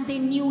opened. And they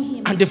knew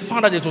him. And they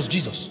found that it was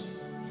Jesus.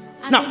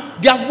 And now,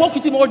 they have walked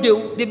with him all day.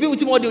 They've been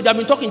with him all day. They have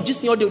been talking,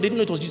 gisting all day. They didn't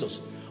know it was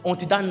Jesus.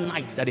 Until that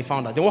night that they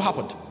found out. Then what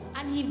happened?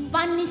 And he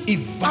vanished.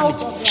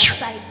 Out of their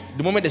sight.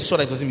 The moment they saw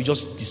that it was him, he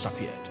just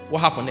disappeared. What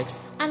happened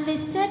next? And they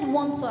said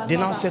one to another. They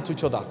now said to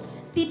each other,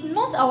 did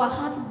not our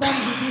heart burn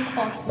within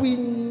us? We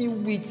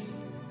knew it.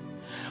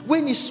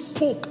 When he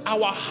spoke,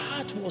 our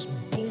heart was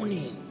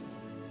burning.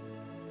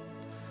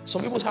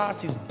 Some people's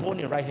heart is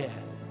burning right here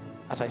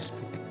as I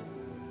speak.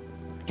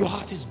 Your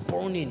heart is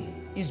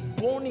burning. It's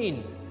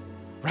burning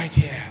right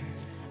here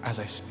as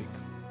I speak.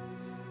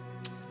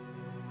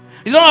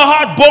 It's not a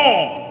heart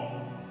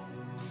born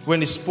when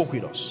he spoke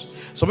with us.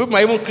 Some people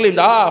might even claim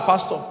that,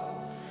 Pastor,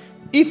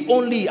 if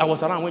only I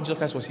was around when Jesus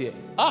Christ was here,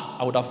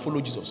 I would have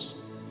followed Jesus.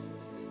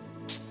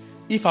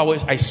 If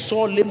I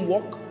saw lame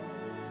walk,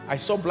 I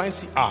saw blind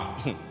see,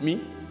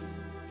 me,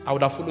 I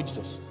would have followed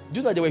Jesus. Do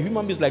you know that there were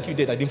human beings like you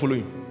there that didn't follow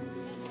him?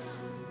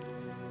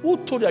 Who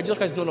told you that Jesus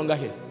Christ is no longer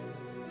here?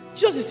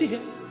 Jesus is still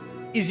here.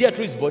 He's here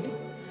through his body.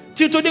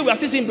 Till today, we are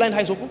still seeing blind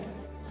eyes open. We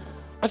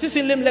are still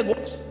seeing lame leg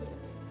walks.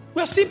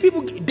 We are seeing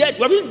people dead.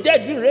 We are being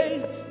dead, being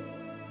raised.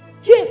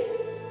 Here.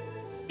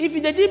 If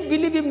they didn't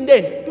believe him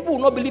then, people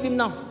will not believe him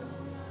now.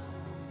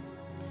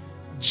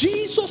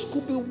 Jesus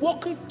could be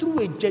walking through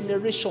a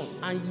generation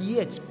and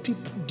yet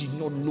people did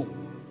not know.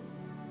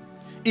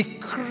 He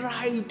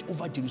cried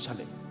over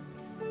Jerusalem.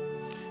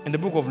 In the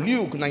book of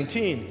Luke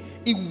 19,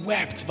 he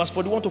wept. Verse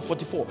 41 to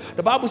 44.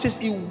 The Bible says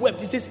he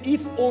wept. It says,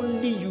 if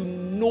only you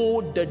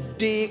know the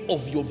day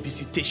of your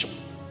visitation.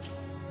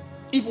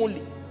 If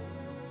only.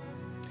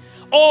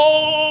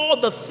 All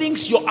the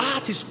things your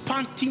heart is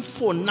panting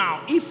for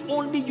now. If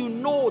only you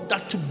know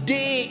that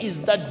today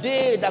is the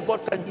day that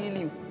God can heal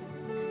you.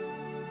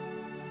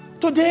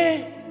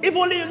 Today, if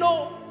only you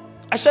know.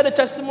 I shared a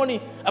testimony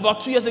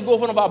about 2 years ago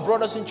of one of our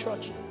brothers in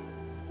church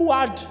who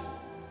had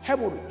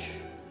hemorrhage.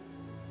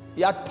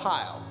 He had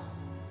pile.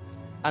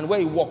 And where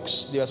he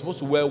walks, they are supposed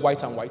to wear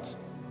white and white.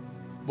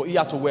 But he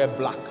had to wear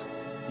black.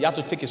 He had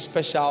to take a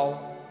special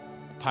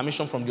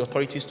permission from the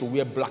authorities to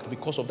wear black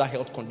because of that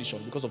health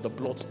condition, because of the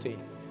blood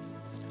stain.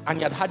 And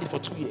he had it for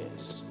 2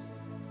 years.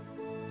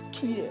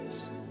 2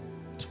 years.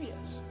 2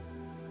 years.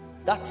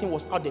 That thing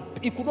was out there.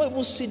 He could not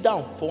even sit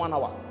down for 1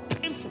 hour.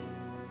 Painful.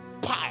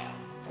 Pile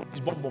from his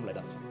bum like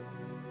that.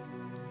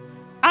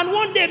 And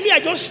one day, I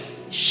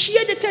just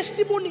shared the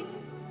testimony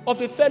of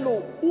a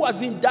fellow who had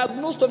been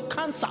diagnosed with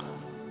cancer,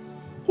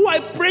 who I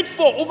prayed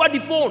for over the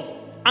phone,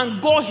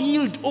 and God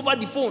healed over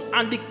the phone,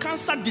 and the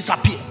cancer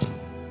disappeared.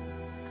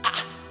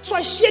 So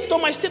I shared it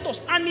on my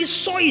status, and he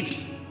saw it.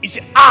 He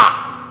said,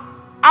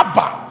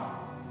 Abba.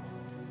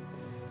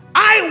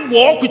 I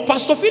walk with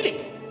Pastor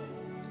Philip.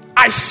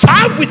 I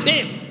serve with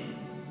him.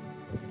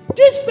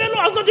 This fellow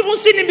has not even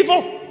seen him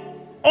before.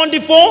 On the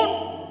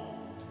phone,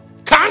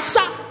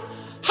 cancer.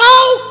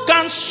 How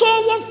can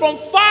someone from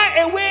far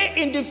away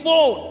in the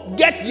phone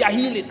get their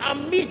healing?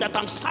 And me that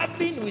I'm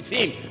serving with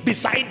him,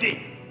 beside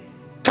him,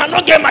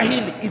 cannot get my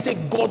healing. He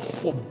said, God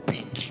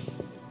forbid.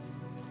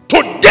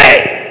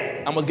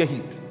 Today, I must get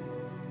healed.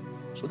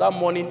 So that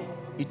morning,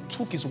 he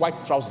took his white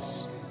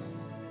trousers.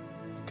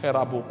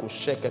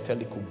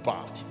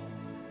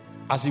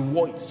 As he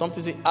wore it,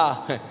 something said,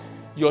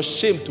 your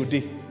shame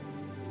today,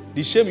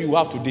 the shame you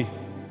have today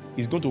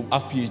is going to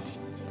have PhD.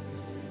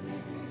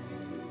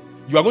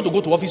 You are going to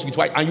go to office with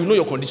white and you know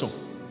your condition.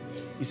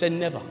 He said,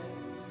 never.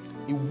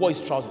 He wore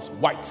his trousers,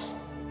 white.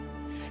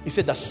 He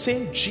said, the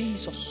same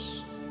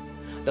Jesus.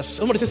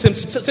 Somebody say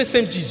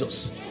same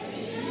Jesus.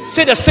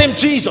 Say the same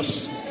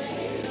Jesus.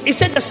 He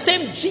said, the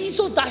same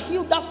Jesus that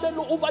healed that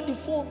fellow over the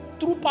phone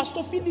through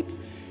Pastor Philip.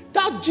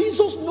 That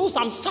Jesus knows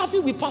I'm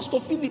serving with Pastor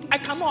Philip. I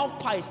cannot have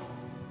pie.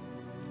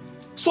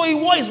 So he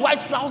wore his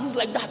white trousers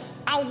like that.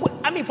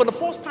 And for the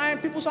first time,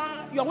 people said,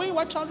 you are wearing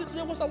white trousers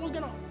today? What's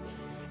going on?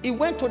 He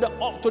went to the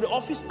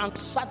office and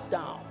sat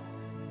down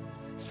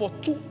for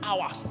 2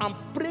 hours and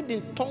prayed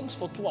in tongues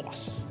for 2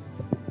 hours.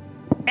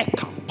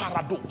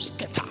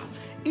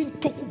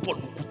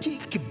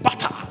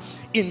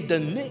 In the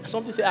name,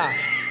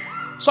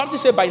 something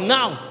say by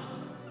now,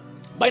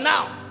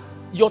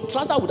 your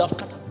trouser would have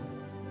scattered.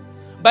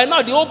 By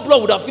now, the old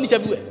blood would have finished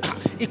everywhere.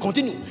 He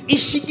continued. 2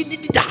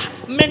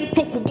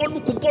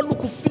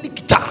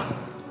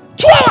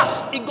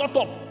 hours. He got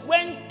up,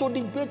 went to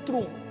the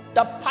bedroom.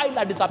 The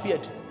pile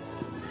disappeared.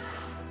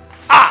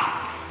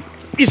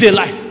 It's a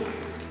lie.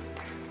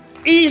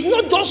 He is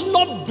not just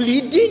not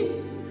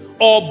bleeding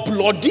or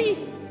bloody.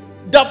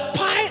 The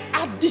pile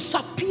had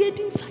disappeared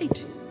inside.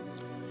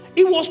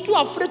 He was too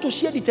afraid to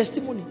share the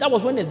testimony. That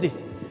was Wednesday.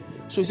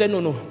 So he said,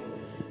 no,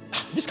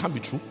 this can't be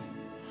true.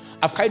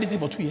 I've carried this thing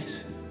for 2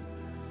 years.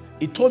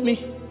 He told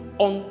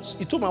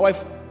my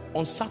wife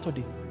on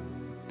Saturday.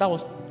 That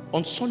was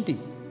on Sunday.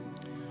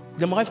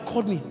 Then my wife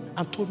called me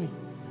and told me,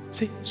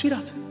 say,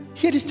 sweetheart,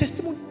 hear this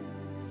testimony.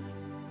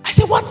 I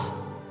said, what?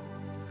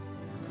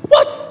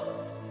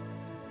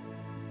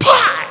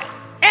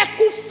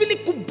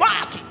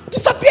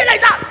 Disappear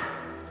like that.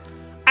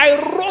 I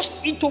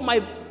rushed into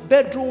my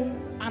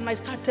bedroom and I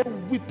started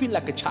weeping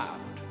like a child.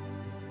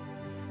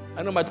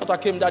 I know my daughter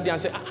came that day and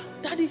said,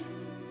 Daddy,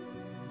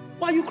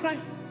 why are you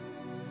crying?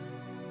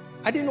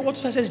 I didn't know what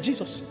to say. I said, it's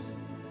Jesus.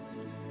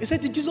 He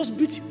said, did Jesus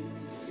beat you?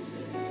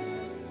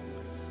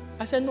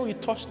 I said, no, he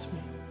touched me.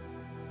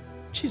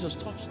 Jesus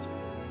touched me.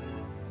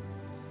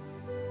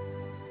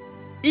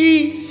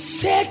 He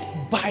said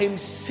by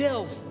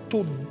himself,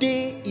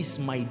 today is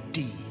my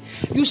day.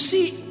 You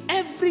see,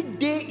 every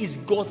day is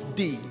God's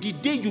day. The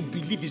day you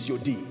believe is your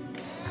day.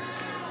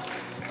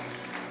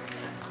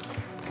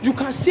 You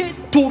can say,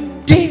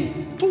 today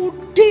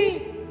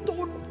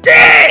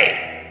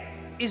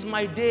is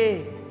my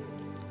day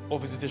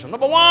of visitation.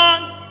 Number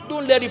one,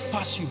 don't let it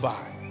pass you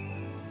by.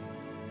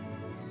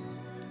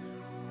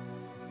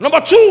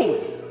 Number two,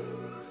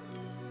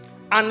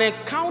 an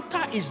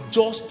encounter is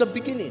just the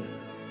beginning.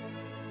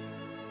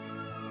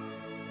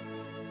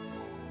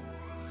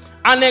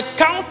 An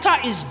encounter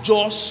is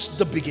just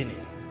the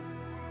beginning.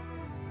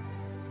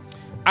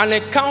 An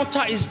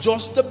encounter is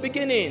just the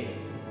beginning.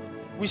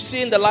 We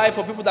see in the life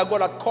of people that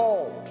God had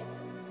called,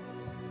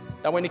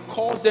 that when He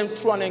calls them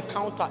through an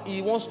encounter,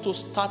 He wants to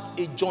start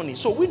a journey.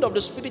 So wind of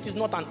the Spirit is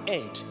not an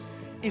end.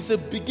 It's a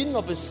beginning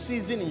of a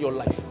season in your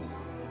life.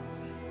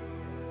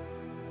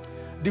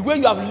 The way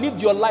you have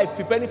lived your life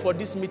preparing for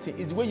this meeting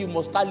is the way you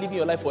must start living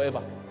your life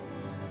forever.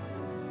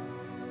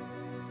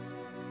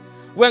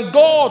 When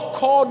God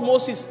called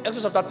Moses,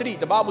 Exodus chapter 3,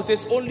 the Bible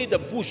says only the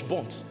bush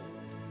burnt.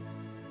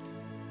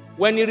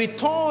 When He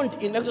returned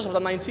in Exodus chapter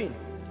 19,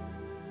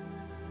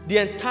 the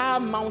entire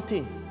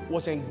mountain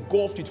was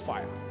engulfed with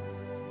fire.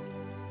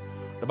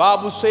 The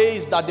Bible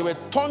says that there were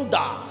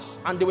thunders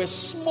and there was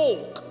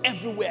smoke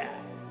everywhere.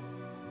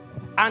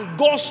 And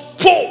God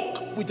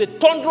spoke with a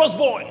thunderous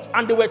voice,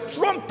 and there were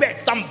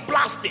trumpets and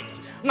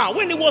blastings. Now,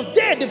 when He was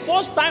there the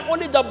first time,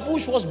 only the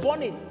bush was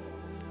burning.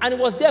 And He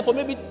was there for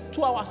maybe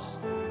 2 hours.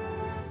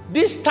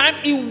 This time,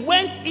 He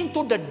went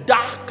into the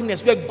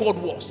darkness where God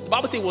was. The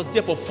Bible says He was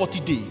there for 40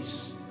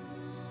 days.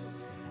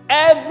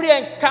 Every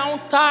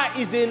encounter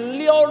is a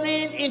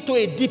luring into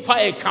a deeper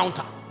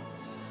encounter.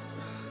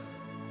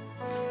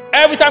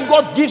 Every time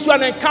God gives you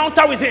an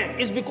encounter with Him,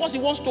 it's because He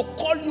wants to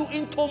call you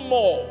into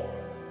more.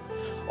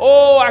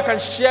 Oh, I can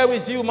share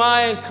with you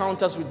my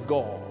encounters with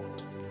God.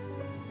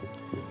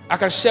 I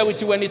can share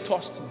with you when He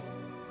touched me.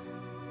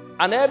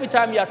 And every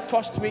time He had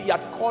touched me, He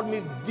had called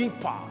me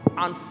deeper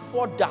and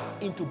further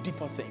into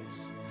deeper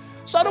things.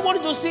 So I don't want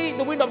you to see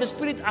the wind of the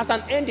Spirit as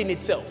an end in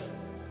itself.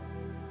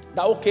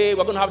 That, okay,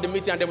 we're going to have the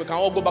meeting and then we can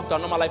all go back to our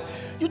normal life.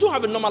 You don't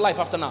have a normal life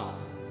after now.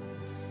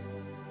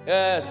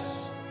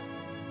 Yes.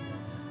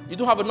 You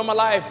don't have a normal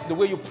life. The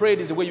way you prayed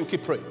is the way you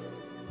keep praying.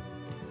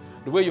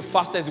 The way you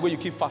fasted is the way you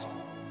keep fasting.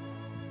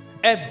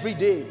 Every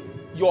day,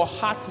 your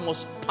heart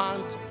must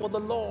pant for the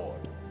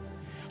Lord.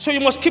 So you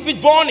must keep it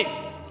burning,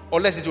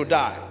 or else it will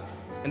die.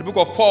 In the book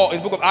of Paul, in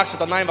the book of Acts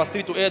chapter 9, verse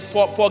 3 to 8,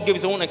 Paul gave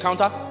his own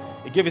encounter.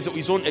 He gave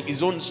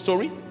his own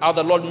story, how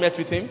the Lord met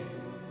with him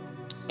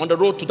on the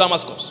road to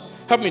Damascus.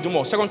 Help me do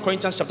more. 2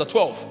 Corinthians chapter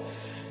 12.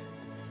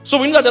 So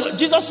we know that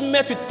Jesus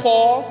met with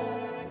Paul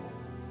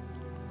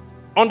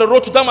on the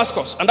road to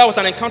Damascus, and that was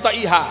an encounter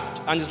he had,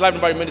 and his life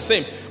never remained the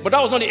same. But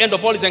that was not the end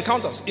of all his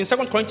encounters. In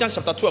 2 Corinthians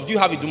chapter 12, do you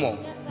have it? Do more.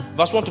 Yes,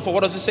 verse 1 to 4,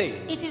 what does it say?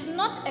 It is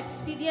not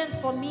expedient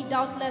for me,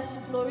 doubtless, to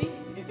glory.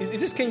 Is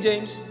this King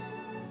James?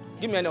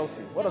 Give me NLT.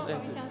 What does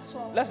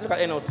NLT? Let's look at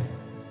NLT.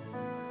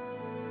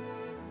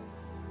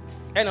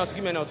 NLT,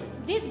 give me NLT.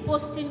 This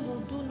boasting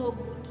will do no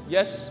good.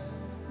 Yes.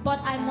 But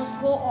I must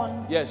go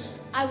on. Yes.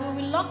 I will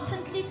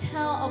reluctantly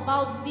tell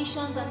about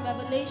visions and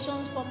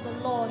revelations from the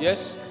Lord.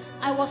 Yes.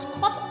 I was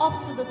caught up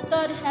to the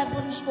third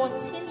heaven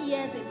 14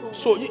 years ago.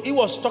 So he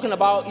was talking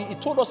about, he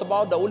told us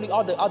about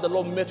how the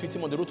Lord met with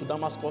him on the road to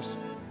Damascus.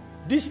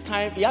 This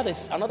time, he had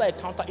another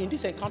encounter. In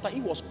this encounter, he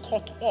was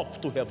caught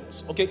up to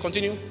heavens. Okay,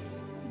 continue.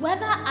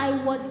 Whether I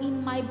was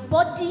in my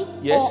body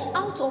or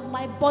out of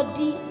my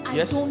body,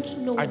 I don't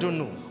know. I don't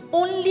know.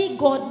 Only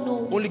God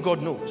knows. Only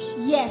God knows.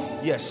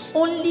 Yes. Yes.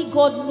 Only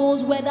God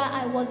knows whether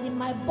I was in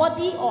my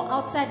body or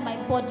outside my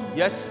body.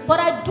 Yes. But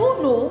I do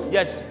know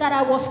that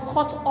I was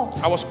caught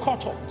up. I was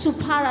caught up to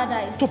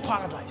paradise. To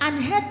paradise.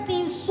 And heard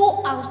things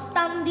so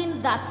outstanding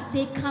that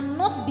they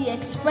cannot be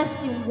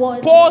expressed in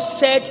words. Paul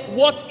said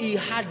what he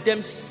had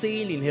them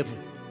saying in heaven.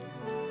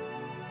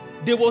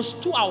 They was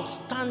too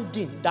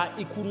outstanding that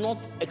he could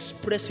not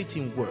express it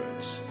in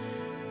words.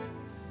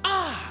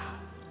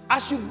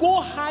 As you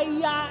go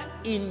higher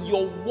in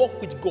your walk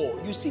with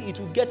God, you see it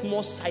will get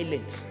more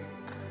silent.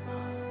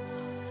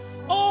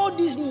 All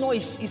this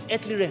noise is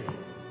earthly realm.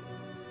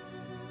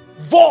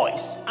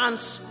 Voice and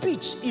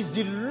speech is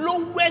the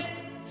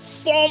lowest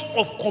form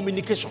of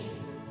communication.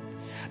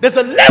 There's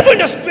a level in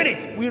the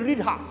spirit. We read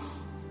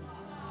hearts.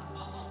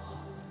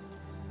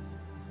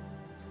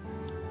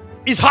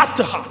 It's heart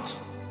to heart.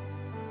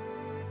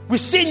 We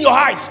see in your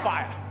eyes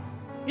fire.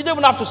 You don't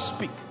even have to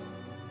speak.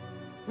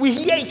 We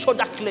hear each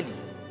other clearly.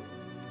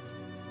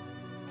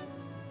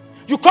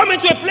 You come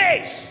into a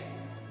place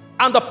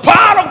and the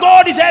power of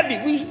God is heavy.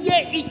 We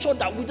hear each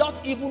other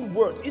without even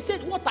words. He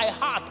said, what I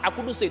heard, I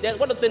couldn't say. Then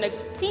what does it say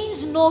next?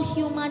 Things no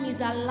human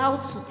is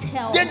allowed to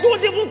tell. They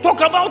don't even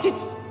talk about it.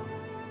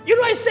 You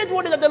know, I said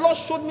one day that the Lord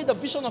showed me the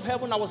vision of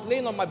heaven. I was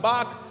laying on my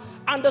back.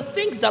 And the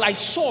things that I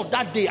saw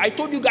that day, I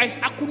told you guys,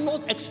 I could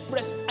not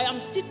express. I am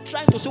still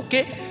trying to say,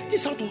 okay,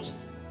 this is how to.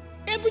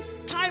 Every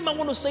time I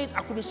want to say it,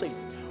 I couldn't say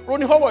it.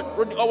 Ronnie Howard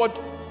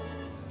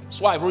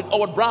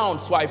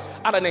Brown's wife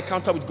had an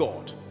encounter with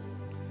God.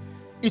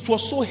 It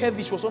was so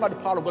heavy, she was under the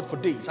power of God for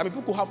days. I mean,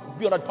 people who have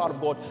been under the power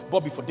of God,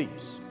 Bobby, for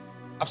days.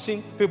 I've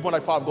seen people under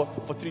the power of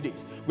God for 3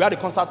 days. We had a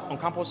concert on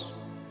campus,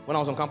 when I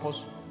was on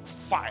campus.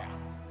 Fire.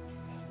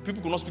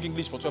 People could not speak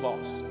English for 12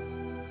 hours.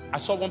 I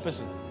saw one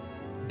person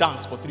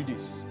dance for 3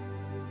 days.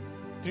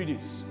 3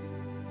 days.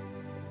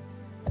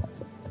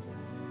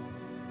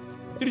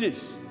 3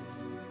 days.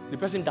 The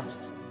person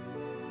danced.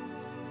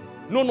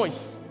 No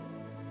noise.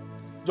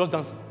 Just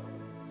dancing.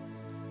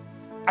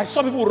 I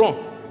saw people run.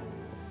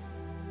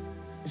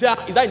 He said,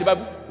 is that in the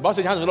Bible? The Bible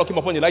said the hand of the Lord came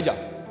upon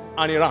Elijah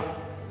and he ran.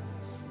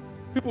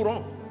 People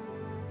run.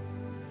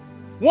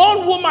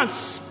 One woman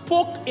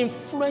spoke in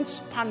fluent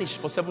Spanish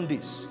for 7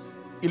 days.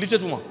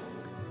 Illiterate woman.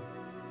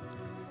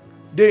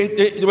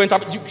 They went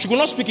up. She could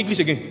not speak English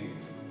again.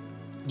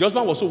 The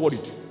husband was so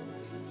worried.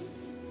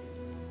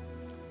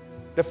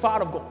 The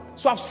fire of God.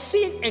 So I've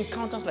seen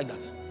encounters like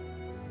that.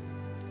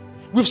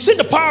 We've seen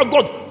the power of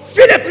God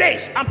fill a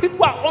place, and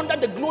people are under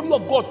the glory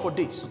of God for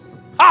days.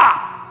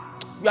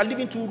 We are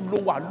living too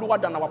lower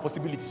than our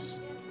possibilities.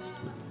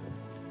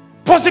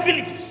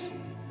 Possibilities.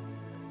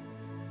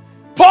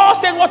 Paul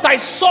said, what I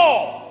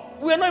saw,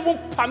 we are not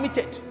even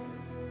permitted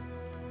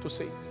to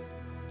say it.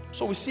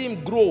 So we see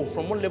him grow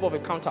from one level of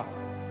encounter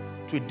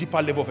to a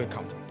deeper level of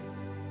encounter.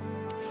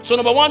 So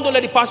number one, don't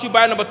let it pass you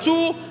by. Number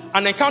two,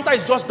 an encounter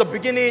is just the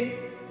beginning.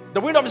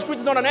 The wind of the Spirit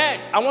is not an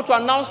end. I want to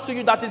announce to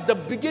you that it's the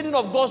beginning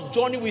of God's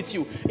journey with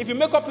you. If you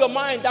make up your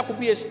mind, that could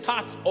be a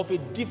start of a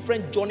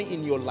different journey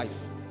in your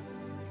life.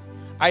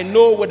 I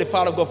know where the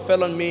fire of God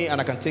fell on me, and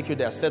I can take you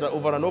there. I said that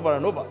over and over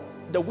and over.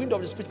 The wind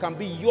of the Spirit can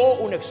be your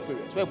own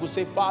experience. Where you could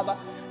say, Father,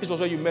 this was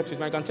where you met with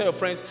me. I can tell your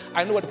friends,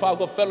 I know where the fire of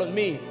God fell on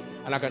me,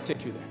 and I can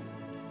take you there.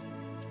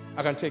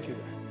 I can take you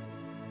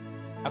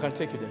there. I can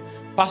take you there.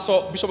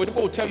 Pastor Bishop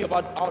Olubakin will tell you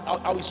about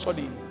how he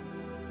studied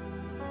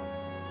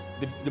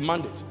the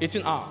mandate,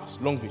 18 hours,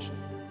 long vision.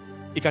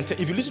 He can tell,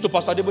 if you listen to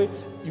Pastor Adeboye,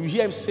 you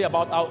hear him say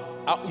about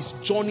how his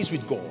journeys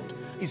with God,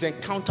 his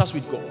encounters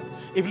with God.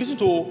 If you listen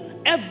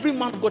to every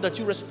man of God that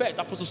you respect,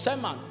 Apostle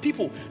Simon,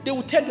 people, they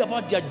will tell you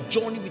about their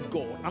journey with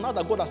God and how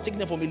that God has taken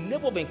them from a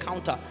level of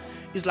encounter.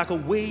 It's like a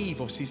wave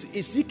of seas.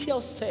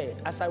 Ezekiel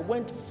said, as I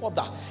went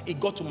further, it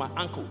got to my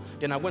ankle.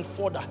 Then I went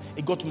further,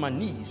 it got to my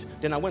knees.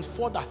 Then I went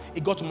further,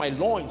 it got to my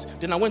loins.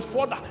 Then I went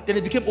further, then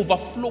it became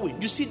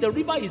overflowing. You see, the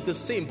river is the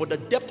same, but the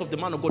depth of the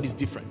man of God is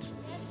different.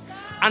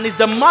 And it's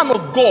the man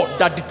of God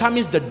that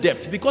determines the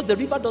depth, because the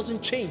river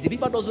doesn't change, the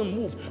river doesn't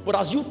move. But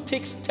as you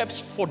take steps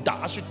further,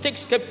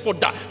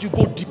 you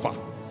go deeper.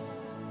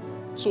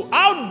 So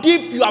how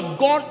deep you have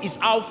gone is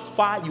how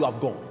far you have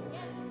gone.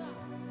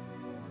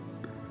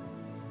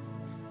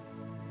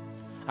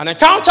 An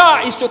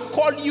encounter is to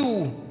call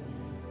you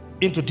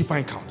into deeper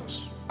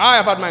encounters. I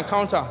have had my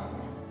encounter.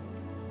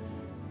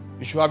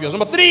 You should have yours.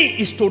 Number three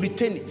is to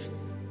retain it.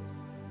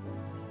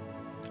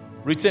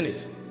 Retain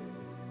it.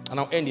 And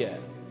I'll end here.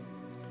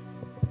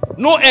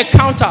 No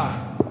encounter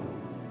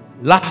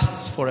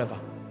lasts forever.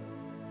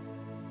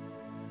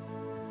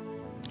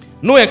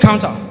 No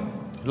encounter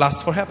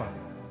lasts forever.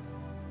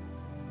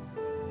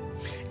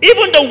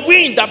 Even the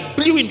wind that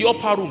blew in the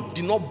upper room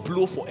did not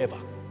blow forever.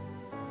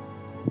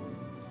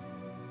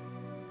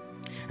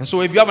 And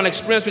so if you have an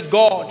experience with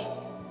God,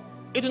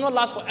 it did not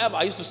last forever.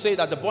 I used to say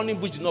that the burning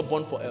bush did not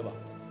burn forever.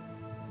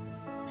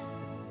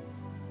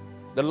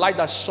 The light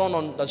that shone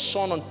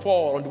on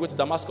Paul on the way to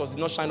Damascus did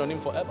not shine on him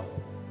forever.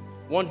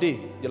 One day,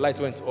 the light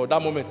went, or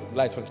that moment, the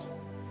light went.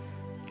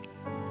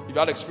 If you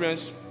had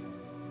experience,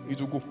 it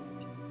will go.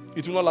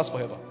 It will not last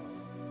forever.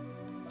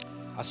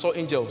 I saw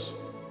angels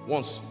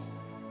once.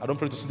 I don't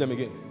pray to see them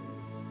again.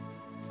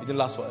 It didn't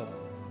last forever.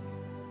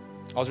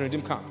 I was in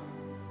Redeem camp,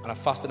 and I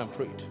fasted and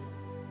prayed.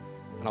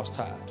 And I was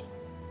tired.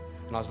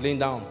 And I was laying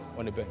down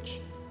on a bench.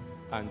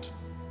 And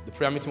the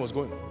prayer meeting was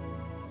going.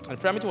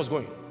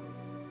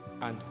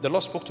 And the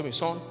Lord spoke to me,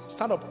 son,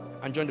 stand up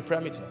and join the prayer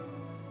meeting.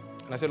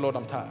 And I said, Lord,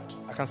 I'm tired.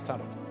 I can't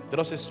stand up. The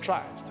Lord says,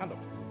 try, stand up.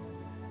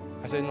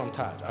 I said, no, I'm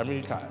tired. I'm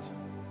really tired.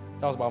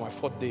 That was about my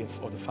 4th day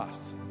of the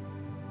fast.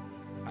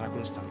 And I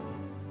couldn't stand up.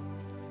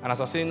 And as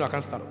I was saying, no, I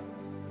can't stand up,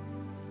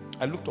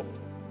 I looked up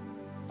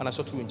and I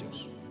saw 2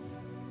 angels.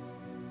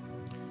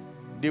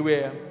 They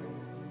were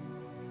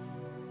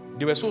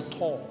so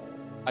tall,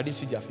 I didn't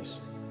see their face.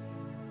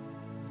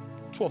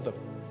 2 of them.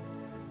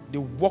 They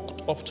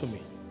walked up to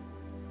me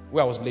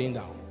where I was laying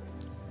down.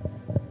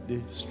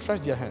 They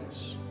stretched their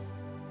hands.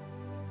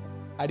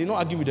 I did not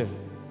argue with them.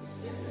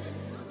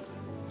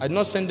 I did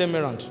not send them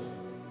around.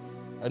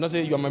 I did not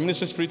say, you are my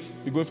ministry spirit,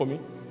 you're going for me.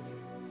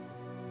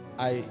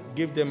 I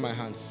gave them my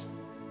hands.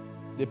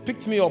 They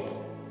picked me up.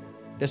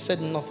 They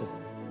said nothing.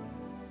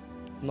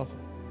 Nothing.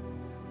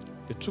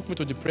 They took me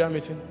to the prayer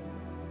meeting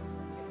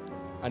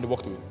and they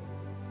walked away.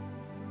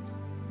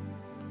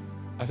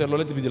 I said, Lord,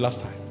 let it be the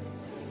last time.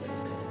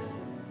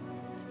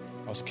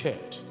 I was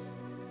scared.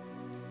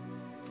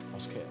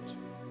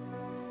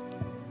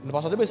 And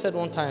Pastor David said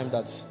one time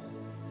that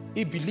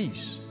he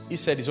believes, he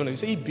said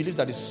he believes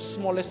that the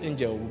smallest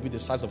angel will be the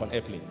size of an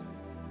airplane.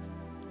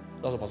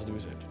 That's what Pastor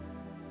David said.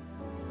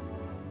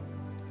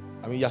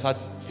 I mean, he has had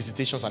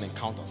visitations and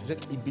encounters. He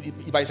said,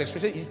 by his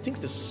experience, he thinks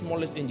the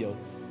smallest angel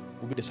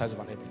will be the size of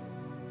an airplane.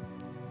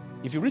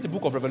 If you read the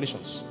book of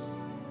Revelations,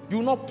 you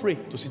will not pray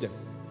to see them.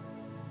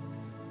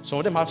 Some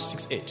of them have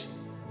 6 heads.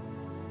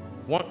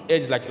 One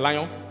head is like a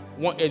lion,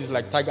 one head is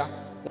like tiger,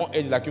 one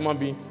head is like human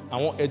being,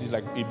 and one head is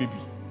like a baby.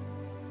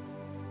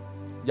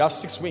 They have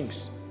 6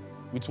 wings.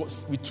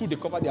 With 2 they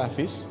cover their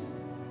face,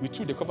 with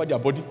 2 they cover their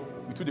body,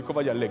 with 2 they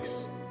cover their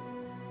legs.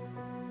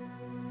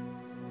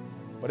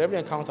 But every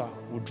encounter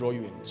will draw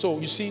you in. So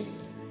you see,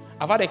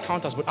 I've had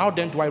encounters, but how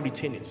then do I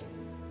retain it?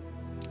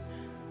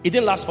 It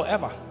didn't last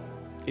forever.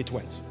 It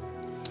went.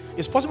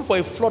 It's possible for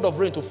a flood of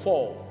rain to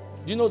fall.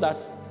 Do you know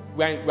that?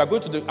 We are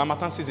going to the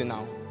Harmattan season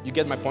now. You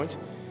get my point?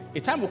 A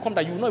time will come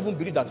that you will not even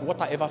believe that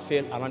water ever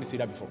fell around this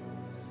area before.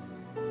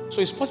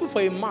 So it's possible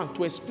for a man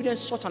to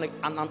experience such an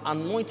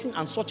anointing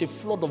and such a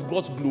flood of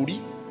God's glory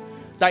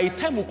that a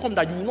time will come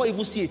that you will not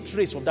even see a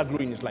trace of that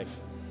glory in his life.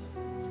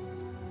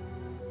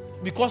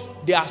 Because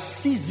there are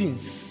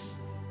seasons.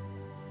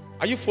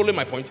 Are you following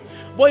my point?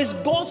 But it's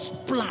God's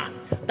plan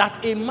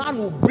that a man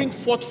will bring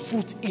forth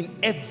fruit in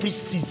every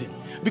season.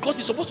 Because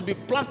he's supposed to be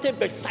planted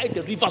beside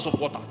the rivers of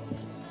water.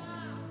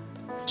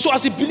 So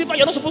as a believer,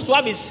 you're not supposed to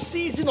have a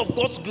season of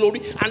God's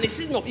glory and a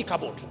season of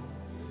Ichabod.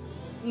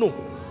 No.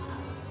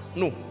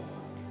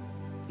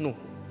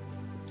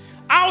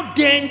 How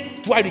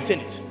then do I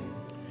retain it?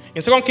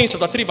 In 2 Kings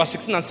chapter 3 verse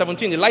 16 and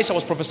 17, Elisha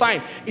was prophesying.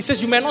 He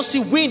says, you may not see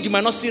wind, you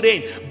may not see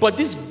rain, but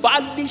this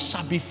valley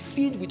shall be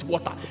filled with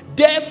water.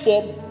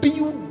 Therefore,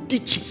 build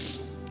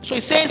ditches. So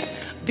he says,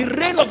 the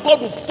rain of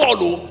God will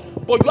follow,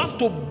 but you have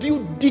to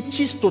build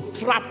ditches to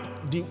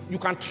you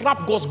can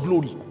trap God's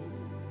glory.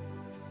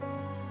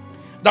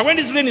 That when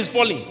this rain is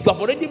falling, you have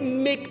already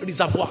made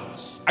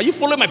reservoirs. Are you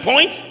following my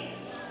point?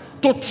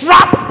 To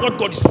trap what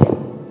God is doing.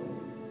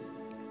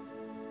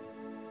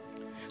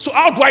 So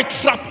how do I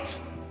trap it?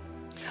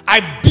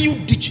 I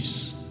build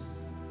ditches.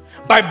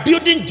 By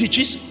building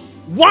ditches,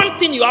 one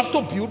thing you have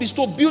to build is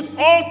to build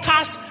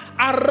altars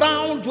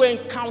around your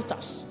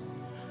encounters.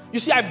 You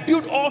see, I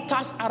build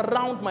altars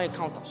around my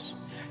encounters.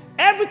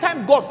 Every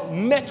time God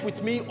met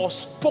with me or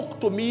spoke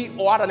to me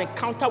or had an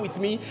encounter with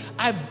me,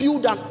 I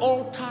build an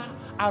altar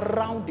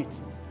around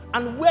it.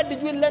 And where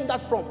did we learn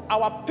that from?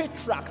 Our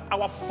patriarchs,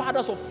 our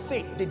fathers of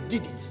faith, they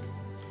did it.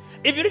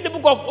 If you read the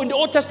book in the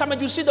Old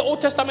Testament, you see the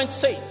Old Testament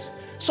saints.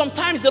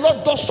 Sometimes the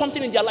Lord does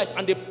something in their life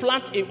and they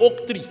plant an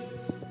oak tree.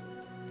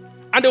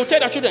 And they will tell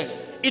their children,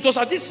 it was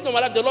at this season of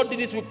my life the Lord did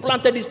this, we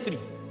planted this tree.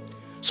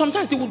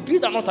 Sometimes they will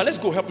build an altar. Let's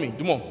go, help me,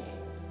 do more.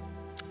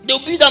 They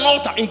will build an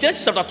altar. In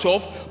Genesis chapter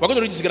 12, we're going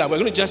to read this together. We're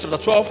going to Genesis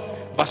chapter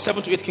 12, verse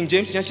 7 to 8, King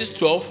James. Genesis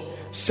 12,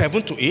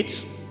 7 to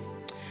 8.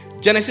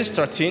 Genesis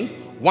 13,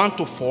 1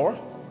 to 4.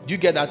 Do you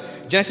get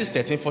that? Genesis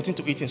 13, 14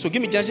 to 18. So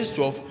give me Genesis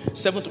 12,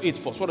 7 to 8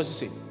 first. What does it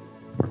say?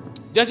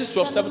 Genesis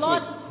 12, 7 to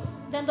 8.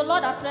 Then the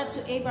Lord appeared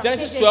to Abraham.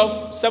 Genesis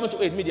 12, 7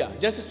 to 8, media.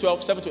 Genesis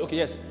 12, 7 to 8. Okay,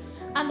 yes.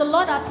 And the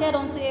Lord appeared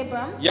unto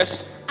Abraham.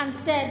 Yes. And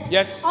said,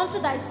 yes. Unto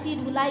thy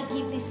seed will I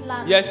give this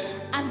land. Yes.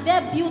 And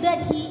there builded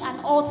he an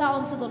altar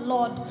unto the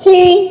Lord,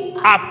 who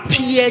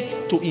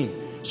appeared to him.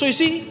 So you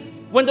see,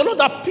 when the Lord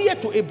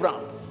appeared to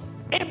Abraham,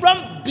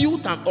 Abraham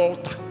built an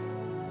altar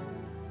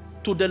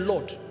to the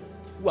Lord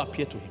who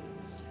appeared to him.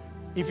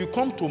 If you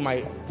come to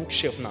my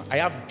bookshelf now, I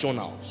have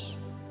journals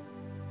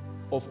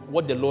of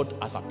what the Lord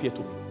has appeared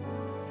to me.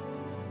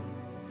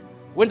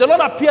 When the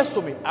Lord appears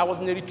to me, I was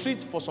in a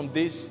retreat for some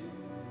days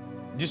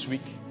this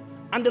week,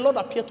 and the Lord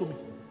appeared to me.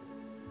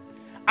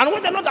 And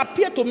when the Lord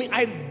appeared to me,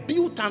 I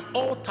built an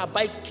altar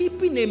by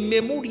keeping a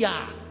memorial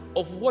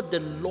of what the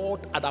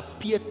Lord had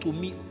appeared to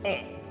me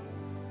on.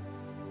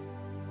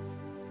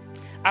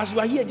 As you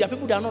are here, there are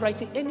people that are not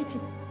writing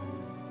anything.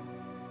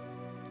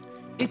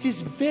 It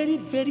is very,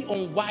 very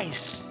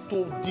unwise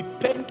to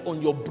depend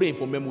on your brain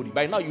for memory.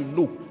 By now you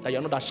know that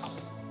you're not that sharp.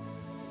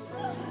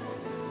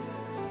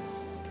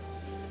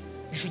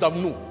 You should have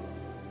known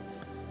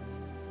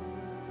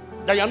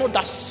that you're not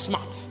that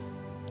smart.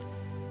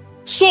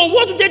 So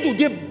what do?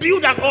 They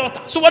build an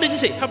altar. So what did he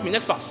say? Help me,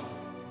 next verse.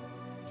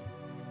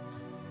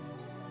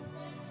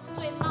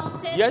 To a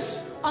mountain,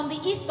 yes, on the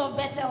east of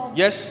Bethel,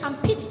 yes,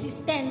 and pitched his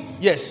tent,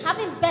 yes,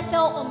 having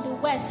Bethel on the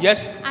west,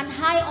 yes, and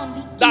high on the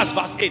east. That's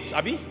verse 8,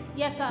 Abi?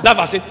 Yes, sir. That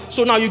verse 8.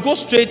 So now you go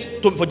straight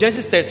for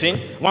Genesis 13,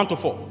 1 to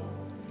 4.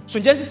 So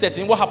in Genesis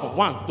 13, what happened?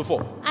 1 to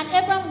 4. And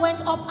Abram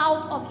went up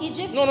out of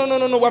Egypt.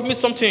 No, we've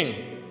missed something.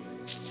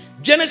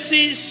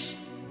 Genesis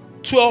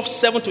 12,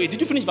 7 to 8.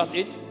 Did you finish verse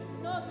 8?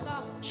 No, sir.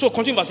 So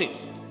continue verse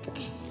 8.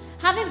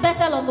 Having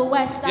Bethel on the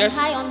west and yes,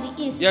 high on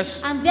the east.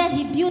 Yes. And there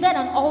he builded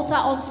an altar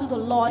unto the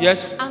Lord.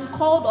 Yes. And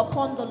called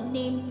upon the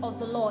name of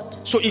the Lord.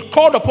 So he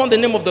called upon the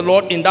name of the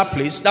Lord in that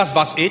place. That's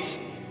verse 8.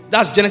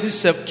 That's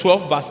Genesis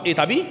 12, verse 8,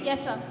 Abi?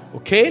 Yes, sir.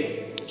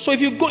 Okay. So if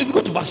you go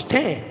to verse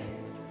 10.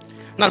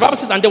 Now the Bible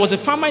says, and there was a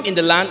famine in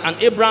the land,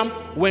 and Abram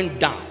went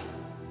down.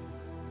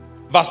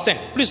 Verse 10.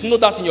 Please note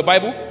that in your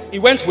Bible. He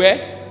went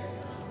where?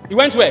 He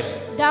went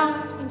where?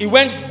 Down. He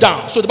went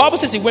down. So the Bible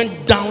says he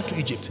went down to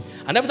Egypt.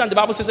 And every time the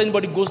Bible says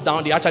anybody goes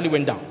down, they actually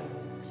went down.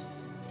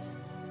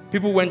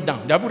 People went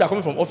down. There are people that are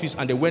coming from office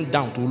and they went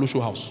down to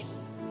Olusho house.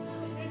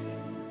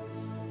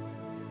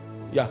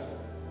 Yeah.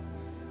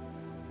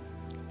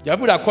 There are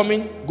people that are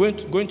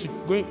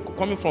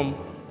coming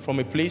from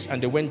a place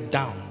and they went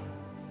down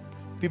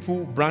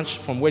People branched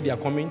from where they are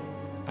coming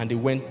and they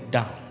went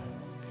down.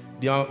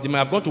 They might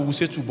have gone to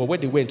Wuse too, but where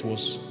they went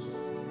was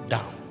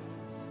down.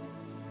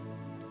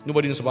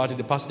 Nobody knows about it.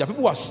 There are people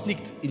who have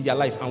sneaked in their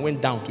life and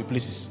went down to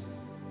places.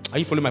 Are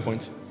you following my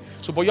point?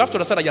 So, but you have to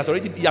understand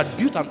that he had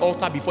built an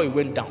altar before he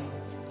went down.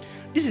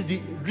 This is the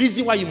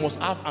reason why you must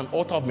have an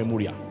altar of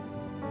memorial.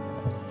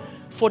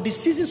 For the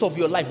seasons of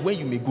your life when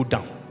you may go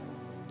down.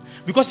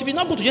 Because if you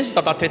now go to Genesis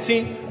chapter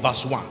 13,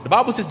 verse 1, the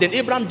Bible says, then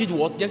Abraham did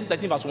what? Genesis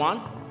 13, verse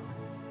 1.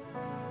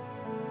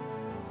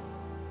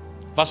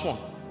 Verse 1.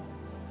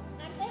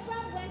 And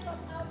Abraham went up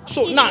out of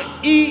So Egypt.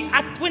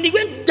 now, when he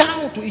went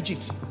down to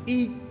Egypt,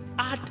 he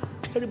had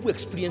terrible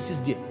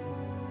experiences there.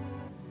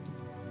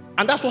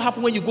 And that's what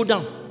happens when you go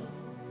down.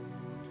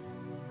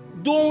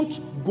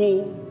 Don't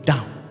go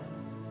down.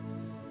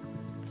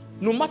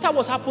 No matter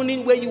what's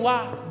happening where you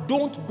are,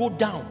 don't go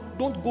down.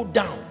 Don't go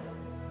down.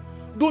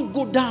 Don't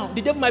go down.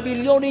 The devil might be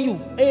luring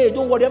you. Hey,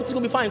 don't worry, everything's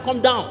going to be fine. Come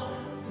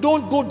down.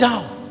 Don't go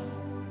down.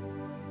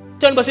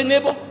 Tell anybody, say,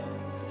 neighbor,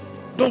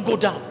 don't go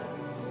down.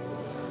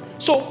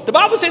 So the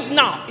Bible says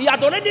now, he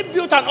had already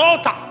built an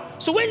altar.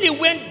 So when he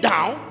went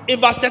down, in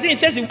verse 13, it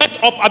says he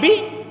went up,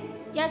 Abi?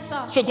 Yes,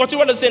 sir. So continue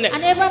what to say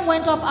next. And Abraham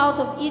went up out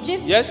of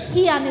Egypt, yes,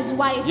 he and his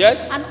wife,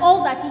 yes, and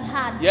all that he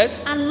had,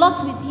 yes, and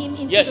Lot with him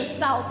into yes, the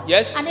south.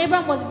 Yes. And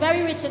Abraham was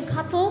very rich in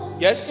cattle,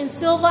 yes, in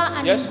silver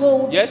and yes, in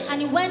gold. yes.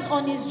 And he went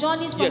on his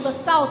journeys from yes, the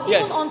south,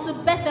 yes, even unto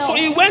Bethel. So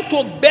he went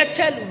to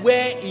Bethel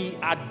where he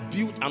had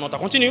built an altar.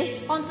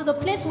 Continue. Unto the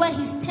place where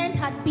his tent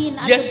had been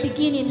at yes, the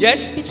beginning,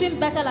 yes,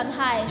 between Bethel and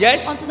Hai,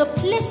 yes, unto the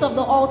place of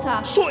the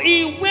altar. So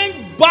he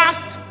went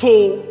back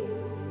to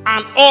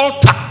an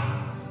altar.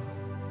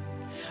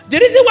 The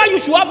reason why you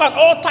should have an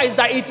altar is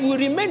that it will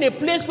remain a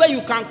place where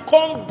you can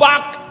come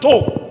back to.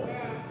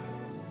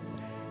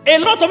 A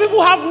lot of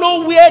people have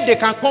nowhere they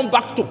can come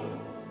back to.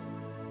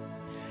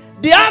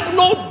 They have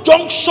no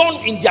junction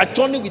in their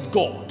journey with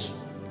God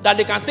that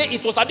they can say,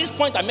 it was at this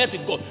point I met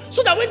with God.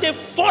 So that when they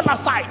fall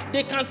aside,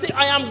 they can say,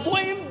 I am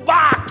going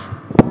back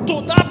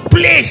to that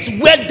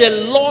place where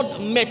the Lord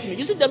met me.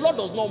 You see, the Lord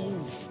does not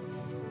move.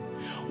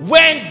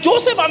 When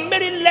Joseph and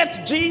Mary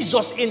left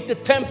Jesus in the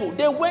temple,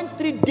 they went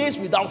 3 days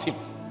without him.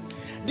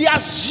 They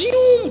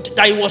assumed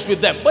that he was with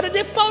them, but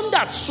they found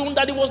out soon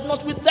that he was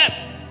not with them.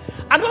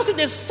 And also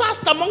they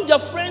searched among their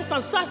friends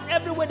and searched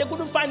everywhere. They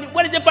couldn't find him.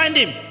 Where did they find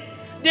him?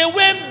 They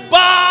went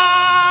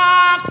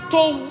back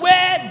to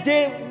where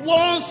they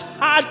once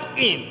had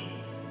him.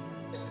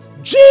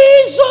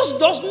 Jesus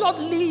does not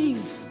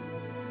leave.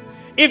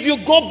 If you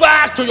go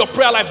back to your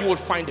prayer life, you will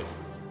find him.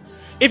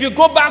 If you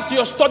go back to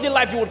your study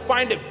life, you will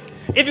find him.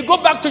 If you go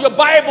back to your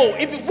Bible,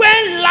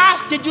 when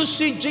last did you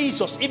see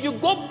Jesus? If you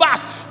go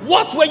back,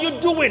 what were you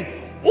doing?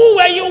 Who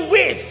were you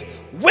with?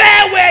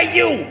 Where were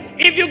you?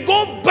 If you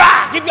go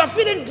back, if you're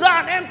feeling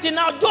dry and empty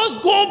now,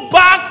 just go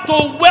back to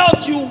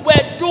what you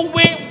were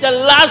doing the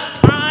last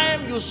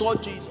time you saw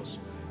Jesus.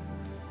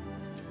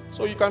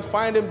 So you can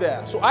find him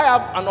there. So I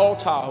have an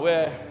altar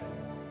where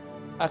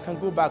I can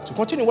go back to.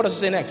 Continue. What does it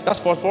say next? That's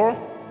 4:4.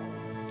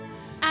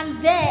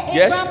 And there Abraham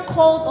yes,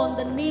 called on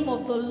the name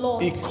of the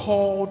Lord. He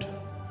called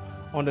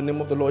on the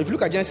name of the Lord. If you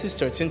look at Genesis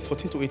 13,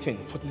 14 to 18,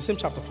 the same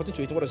chapter, 14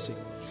 to 18, what does it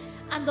say?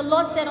 And the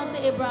Lord said unto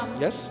Abraham,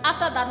 yes,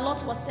 after that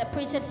Lot was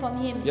separated from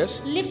him,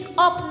 yes, lift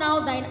up now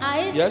thine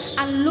eyes, yes,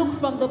 and look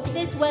from the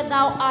place where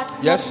thou art,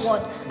 yes,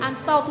 northward and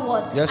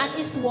southward, yes,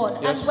 and eastward,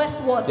 yes, and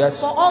westward. yes,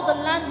 For all the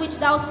land which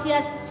thou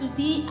seest to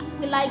thee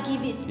will I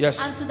give it,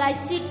 yes, and to thy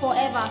seed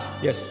forever.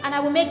 Yes. And I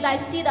will make thy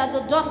seed as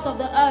the dust of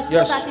the earth,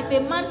 yes, so that if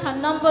a man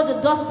can number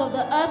the dust of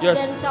the earth, yes,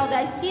 then shall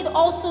thy seed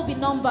also be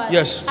numbered.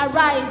 Yes.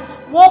 Arise,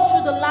 walk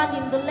through the land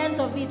in the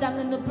length of it and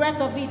in the breadth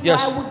of it,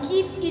 yes, for I will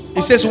give it.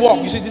 It says unto walk.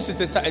 thee. You see, this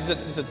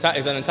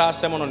is an entire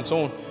sermon on its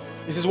own.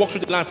 It says walk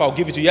through the land, for I'll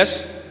give it to you.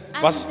 Yes.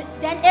 And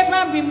then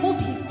Abraham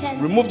removed his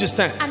tent. Removed his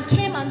tent. And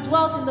came and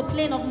dwelt in the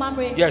plain of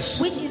Mamre. Yes.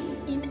 Which is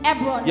in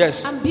Hebron.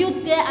 Yes. And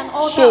built there an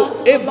altar so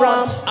unto the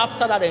Abraham, Lord.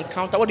 after that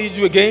encounter, what did he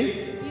do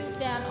again? Built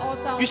there an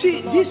altar unto You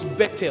see, the Lord.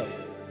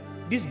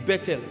 this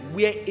Bethel,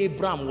 where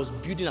Abraham was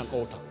building an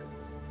altar.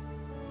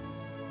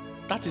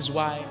 That is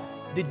why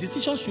the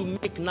decisions you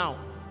make now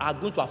are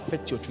going to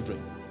affect your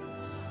children.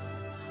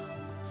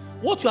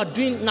 What you are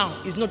doing now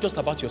is not just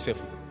about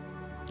yourself.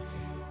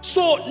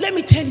 So let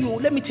me tell you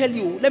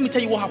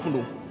what happened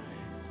though.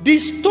 The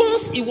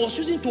stones he was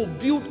using to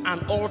build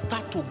an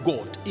altar to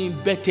God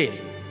in Bethel.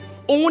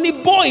 Only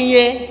boy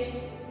here,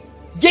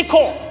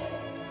 Jacob.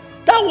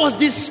 That was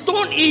the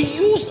stone he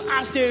used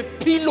as a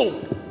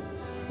pillow.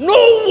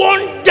 No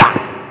wonder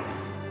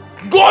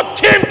God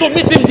came to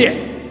meet him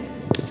there.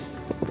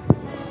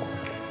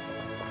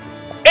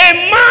 A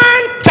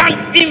man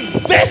can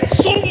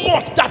invest so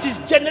much that his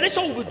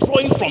generation will be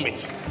drawing from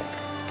it.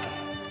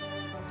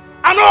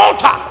 An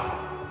altar.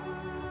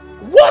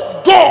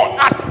 What God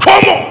had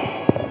come on.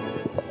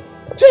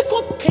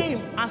 Jacob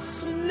came and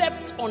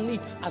slept on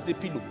it as a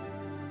pillow.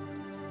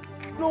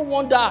 No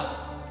wonder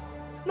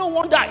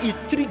it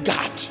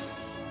triggered.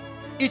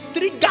 It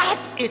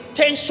triggered a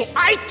tension,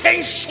 high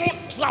tension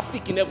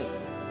traffic in heaven.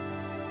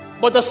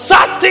 But the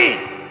sad thing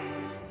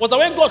was that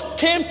when God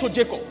came to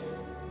Jacob,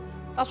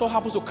 that's what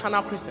happens to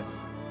carnal Christians.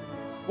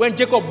 When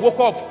Jacob woke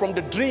up from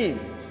the dream,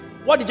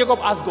 what did Jacob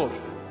ask God?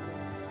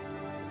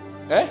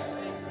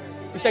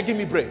 He said, give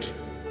me bread.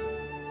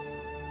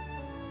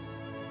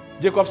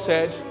 Jacob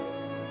said,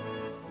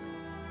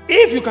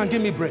 if you can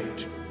give me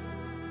bread,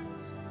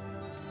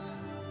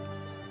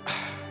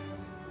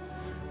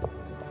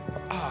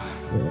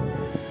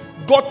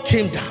 God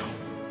came down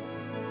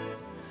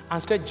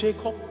and said,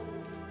 Jacob,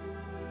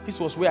 this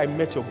was where I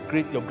met your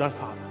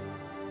grandfather.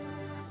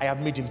 I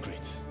have made him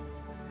great.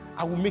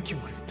 I will make you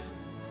great.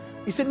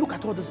 He said, look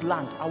at all this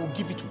land. I will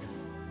give it to you.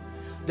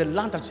 The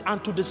land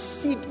and to the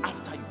seed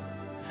after you.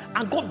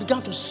 And God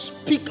began to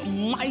speak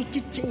mighty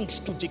things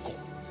to Jacob.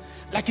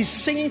 Like he's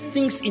saying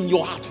things in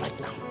your heart right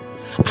now.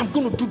 I'm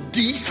going to do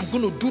this. I'm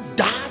going to do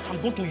that.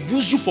 I'm going to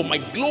use you for my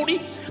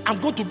glory. I'm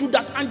going to do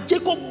that. And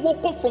Jacob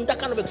woke up from that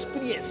kind of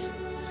experience.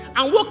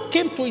 And what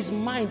came to his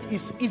mind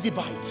is easy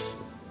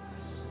bites.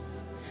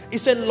 He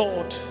said,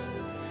 Lord,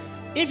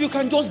 if you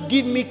can just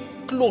give me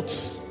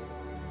clothes,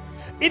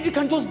 if you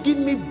can just give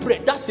me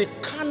bread. That's a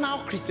carnal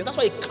Christian. That's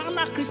why a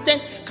carnal Christian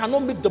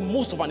cannot make the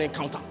most of an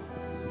encounter.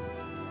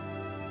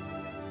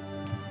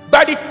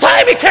 By the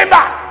time he came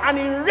back and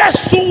he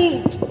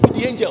wrestled with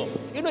the angel,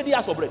 you know, he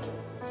asked for bread.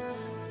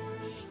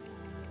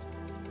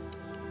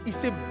 He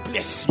said,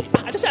 bless me.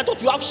 I said, I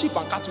thought you have sheep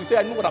and cattle. He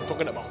said, I know what I'm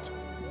talking about.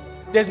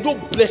 There's no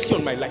blessing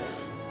on my life.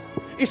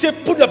 He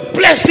said, put a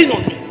blessing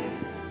on me.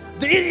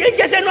 The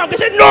angel said, no. He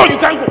said, no, you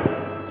can't go.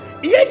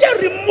 The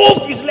angel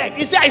removed his leg.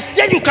 He said, I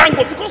said you can't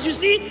go. Because you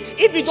see,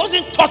 if he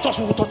doesn't touch us,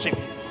 we will touch him.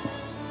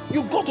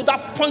 You go to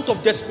that point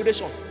of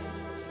desperation.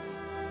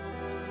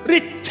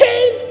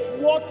 Retain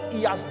what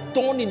he has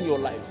done in your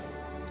life.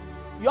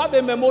 You have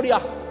a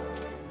memorial.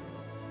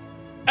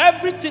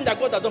 Everything that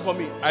God has done for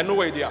me, I know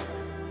where they are.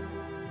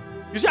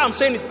 You see, I'm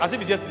saying it as if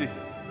it's yesterday.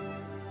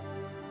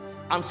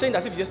 I'm saying it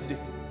as if it's yesterday.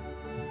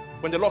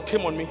 When the Lord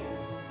came on me,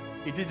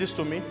 he did this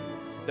to me.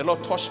 The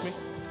Lord touched me.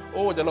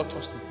 Oh, the Lord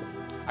touched me.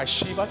 I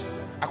shivered.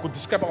 I could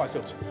describe how I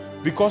felt.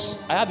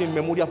 Because I have a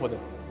memorial for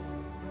them.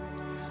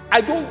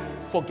 I don't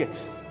forget.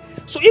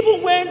 So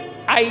even when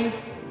I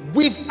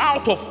weave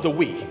out of the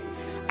way,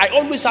 I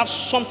always have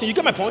something. You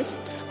get my point?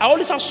 I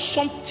always have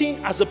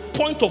something as a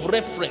point of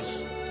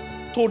reference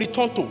to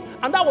return to.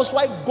 And that was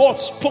why God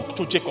spoke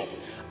to Jacob.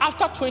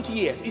 After 20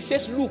 years, he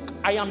says, look,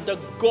 I am the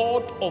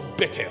God of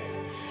Bethel.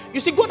 You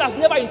see, God has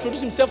never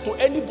introduced himself to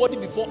anybody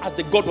before as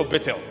the God of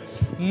Bethel.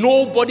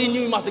 Nobody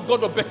knew him as the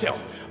God of Bethel.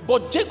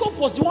 But Jacob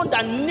was the one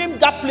that named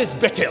that place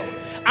Bethel.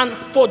 And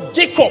for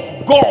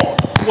Jacob, God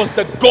was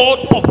the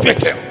God of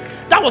Bethel.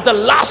 That was the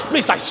last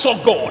place I saw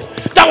God.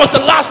 That was the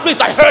last place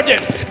I heard him.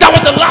 That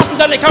was the last place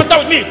I had an encounter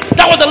with me.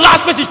 That was the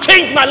last place he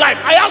changed my life.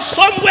 I have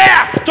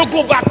somewhere to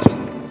go back to.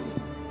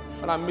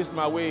 And I missed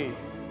my way.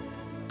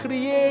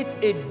 Create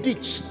a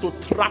ditch to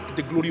track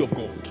the glory of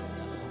God.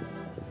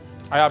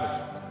 I have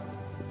it.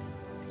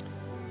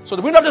 So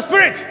the wind of the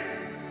Spirit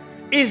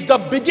is the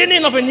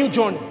beginning of a new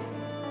journey.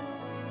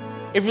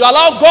 If you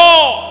allow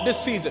God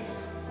this season,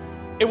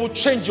 it will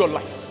change your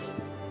life.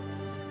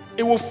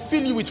 It will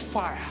fill you with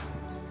fire.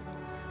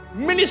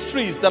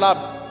 Ministries that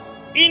are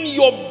in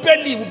your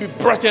belly will be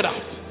birthed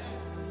out.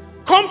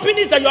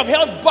 Companies that you have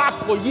held back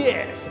for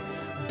years,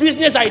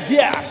 business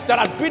ideas that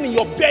have been in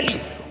your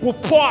belly will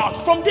pour out.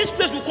 From this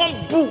place will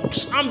come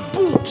books and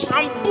books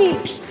and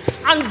books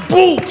and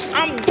books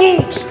and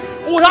books.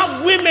 We will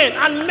have women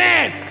and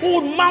men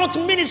who will mount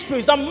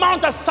ministries and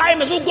mount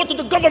assignments, who will go to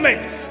the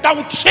government, that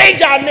will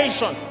change our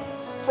nation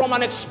from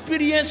an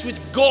experience with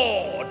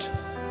God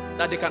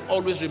that they can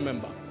always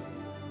remember.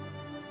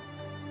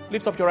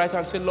 Lift up your right hand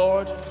and say,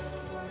 Lord,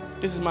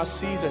 this is my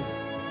season.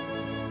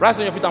 Rise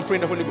on your feet and pray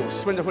in the Holy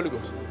Ghost. Pray in the Holy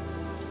Ghost.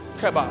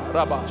 Keba,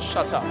 Rabba,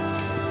 Shata,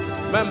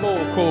 Membo,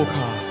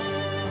 Koka,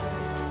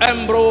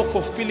 Embro,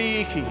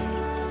 Kofiliki,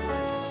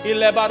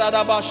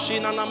 Ilebadadaba,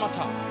 Shina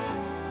Namata,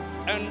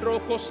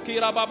 Endroko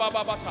Skira Baba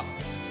Babata.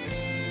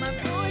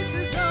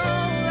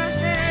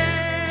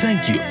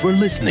 Thank you for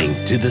listening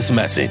to this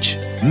message.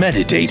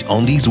 Meditate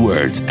on these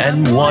words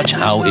and watch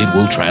how it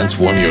will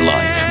transform your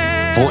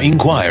life. For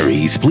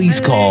inquiries,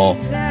 please call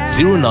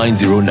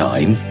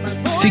 0909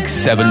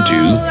 672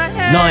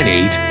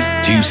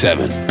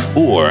 9827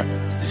 or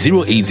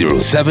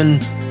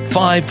 0807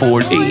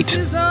 548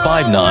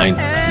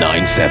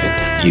 5997.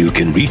 You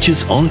can reach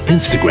us on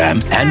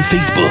Instagram and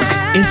Facebook.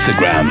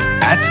 Instagram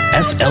at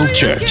SL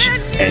Church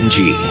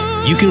NG.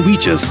 You can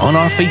reach us on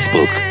our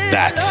Facebook.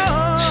 That's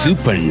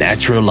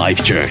Supernatural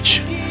Life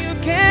Church.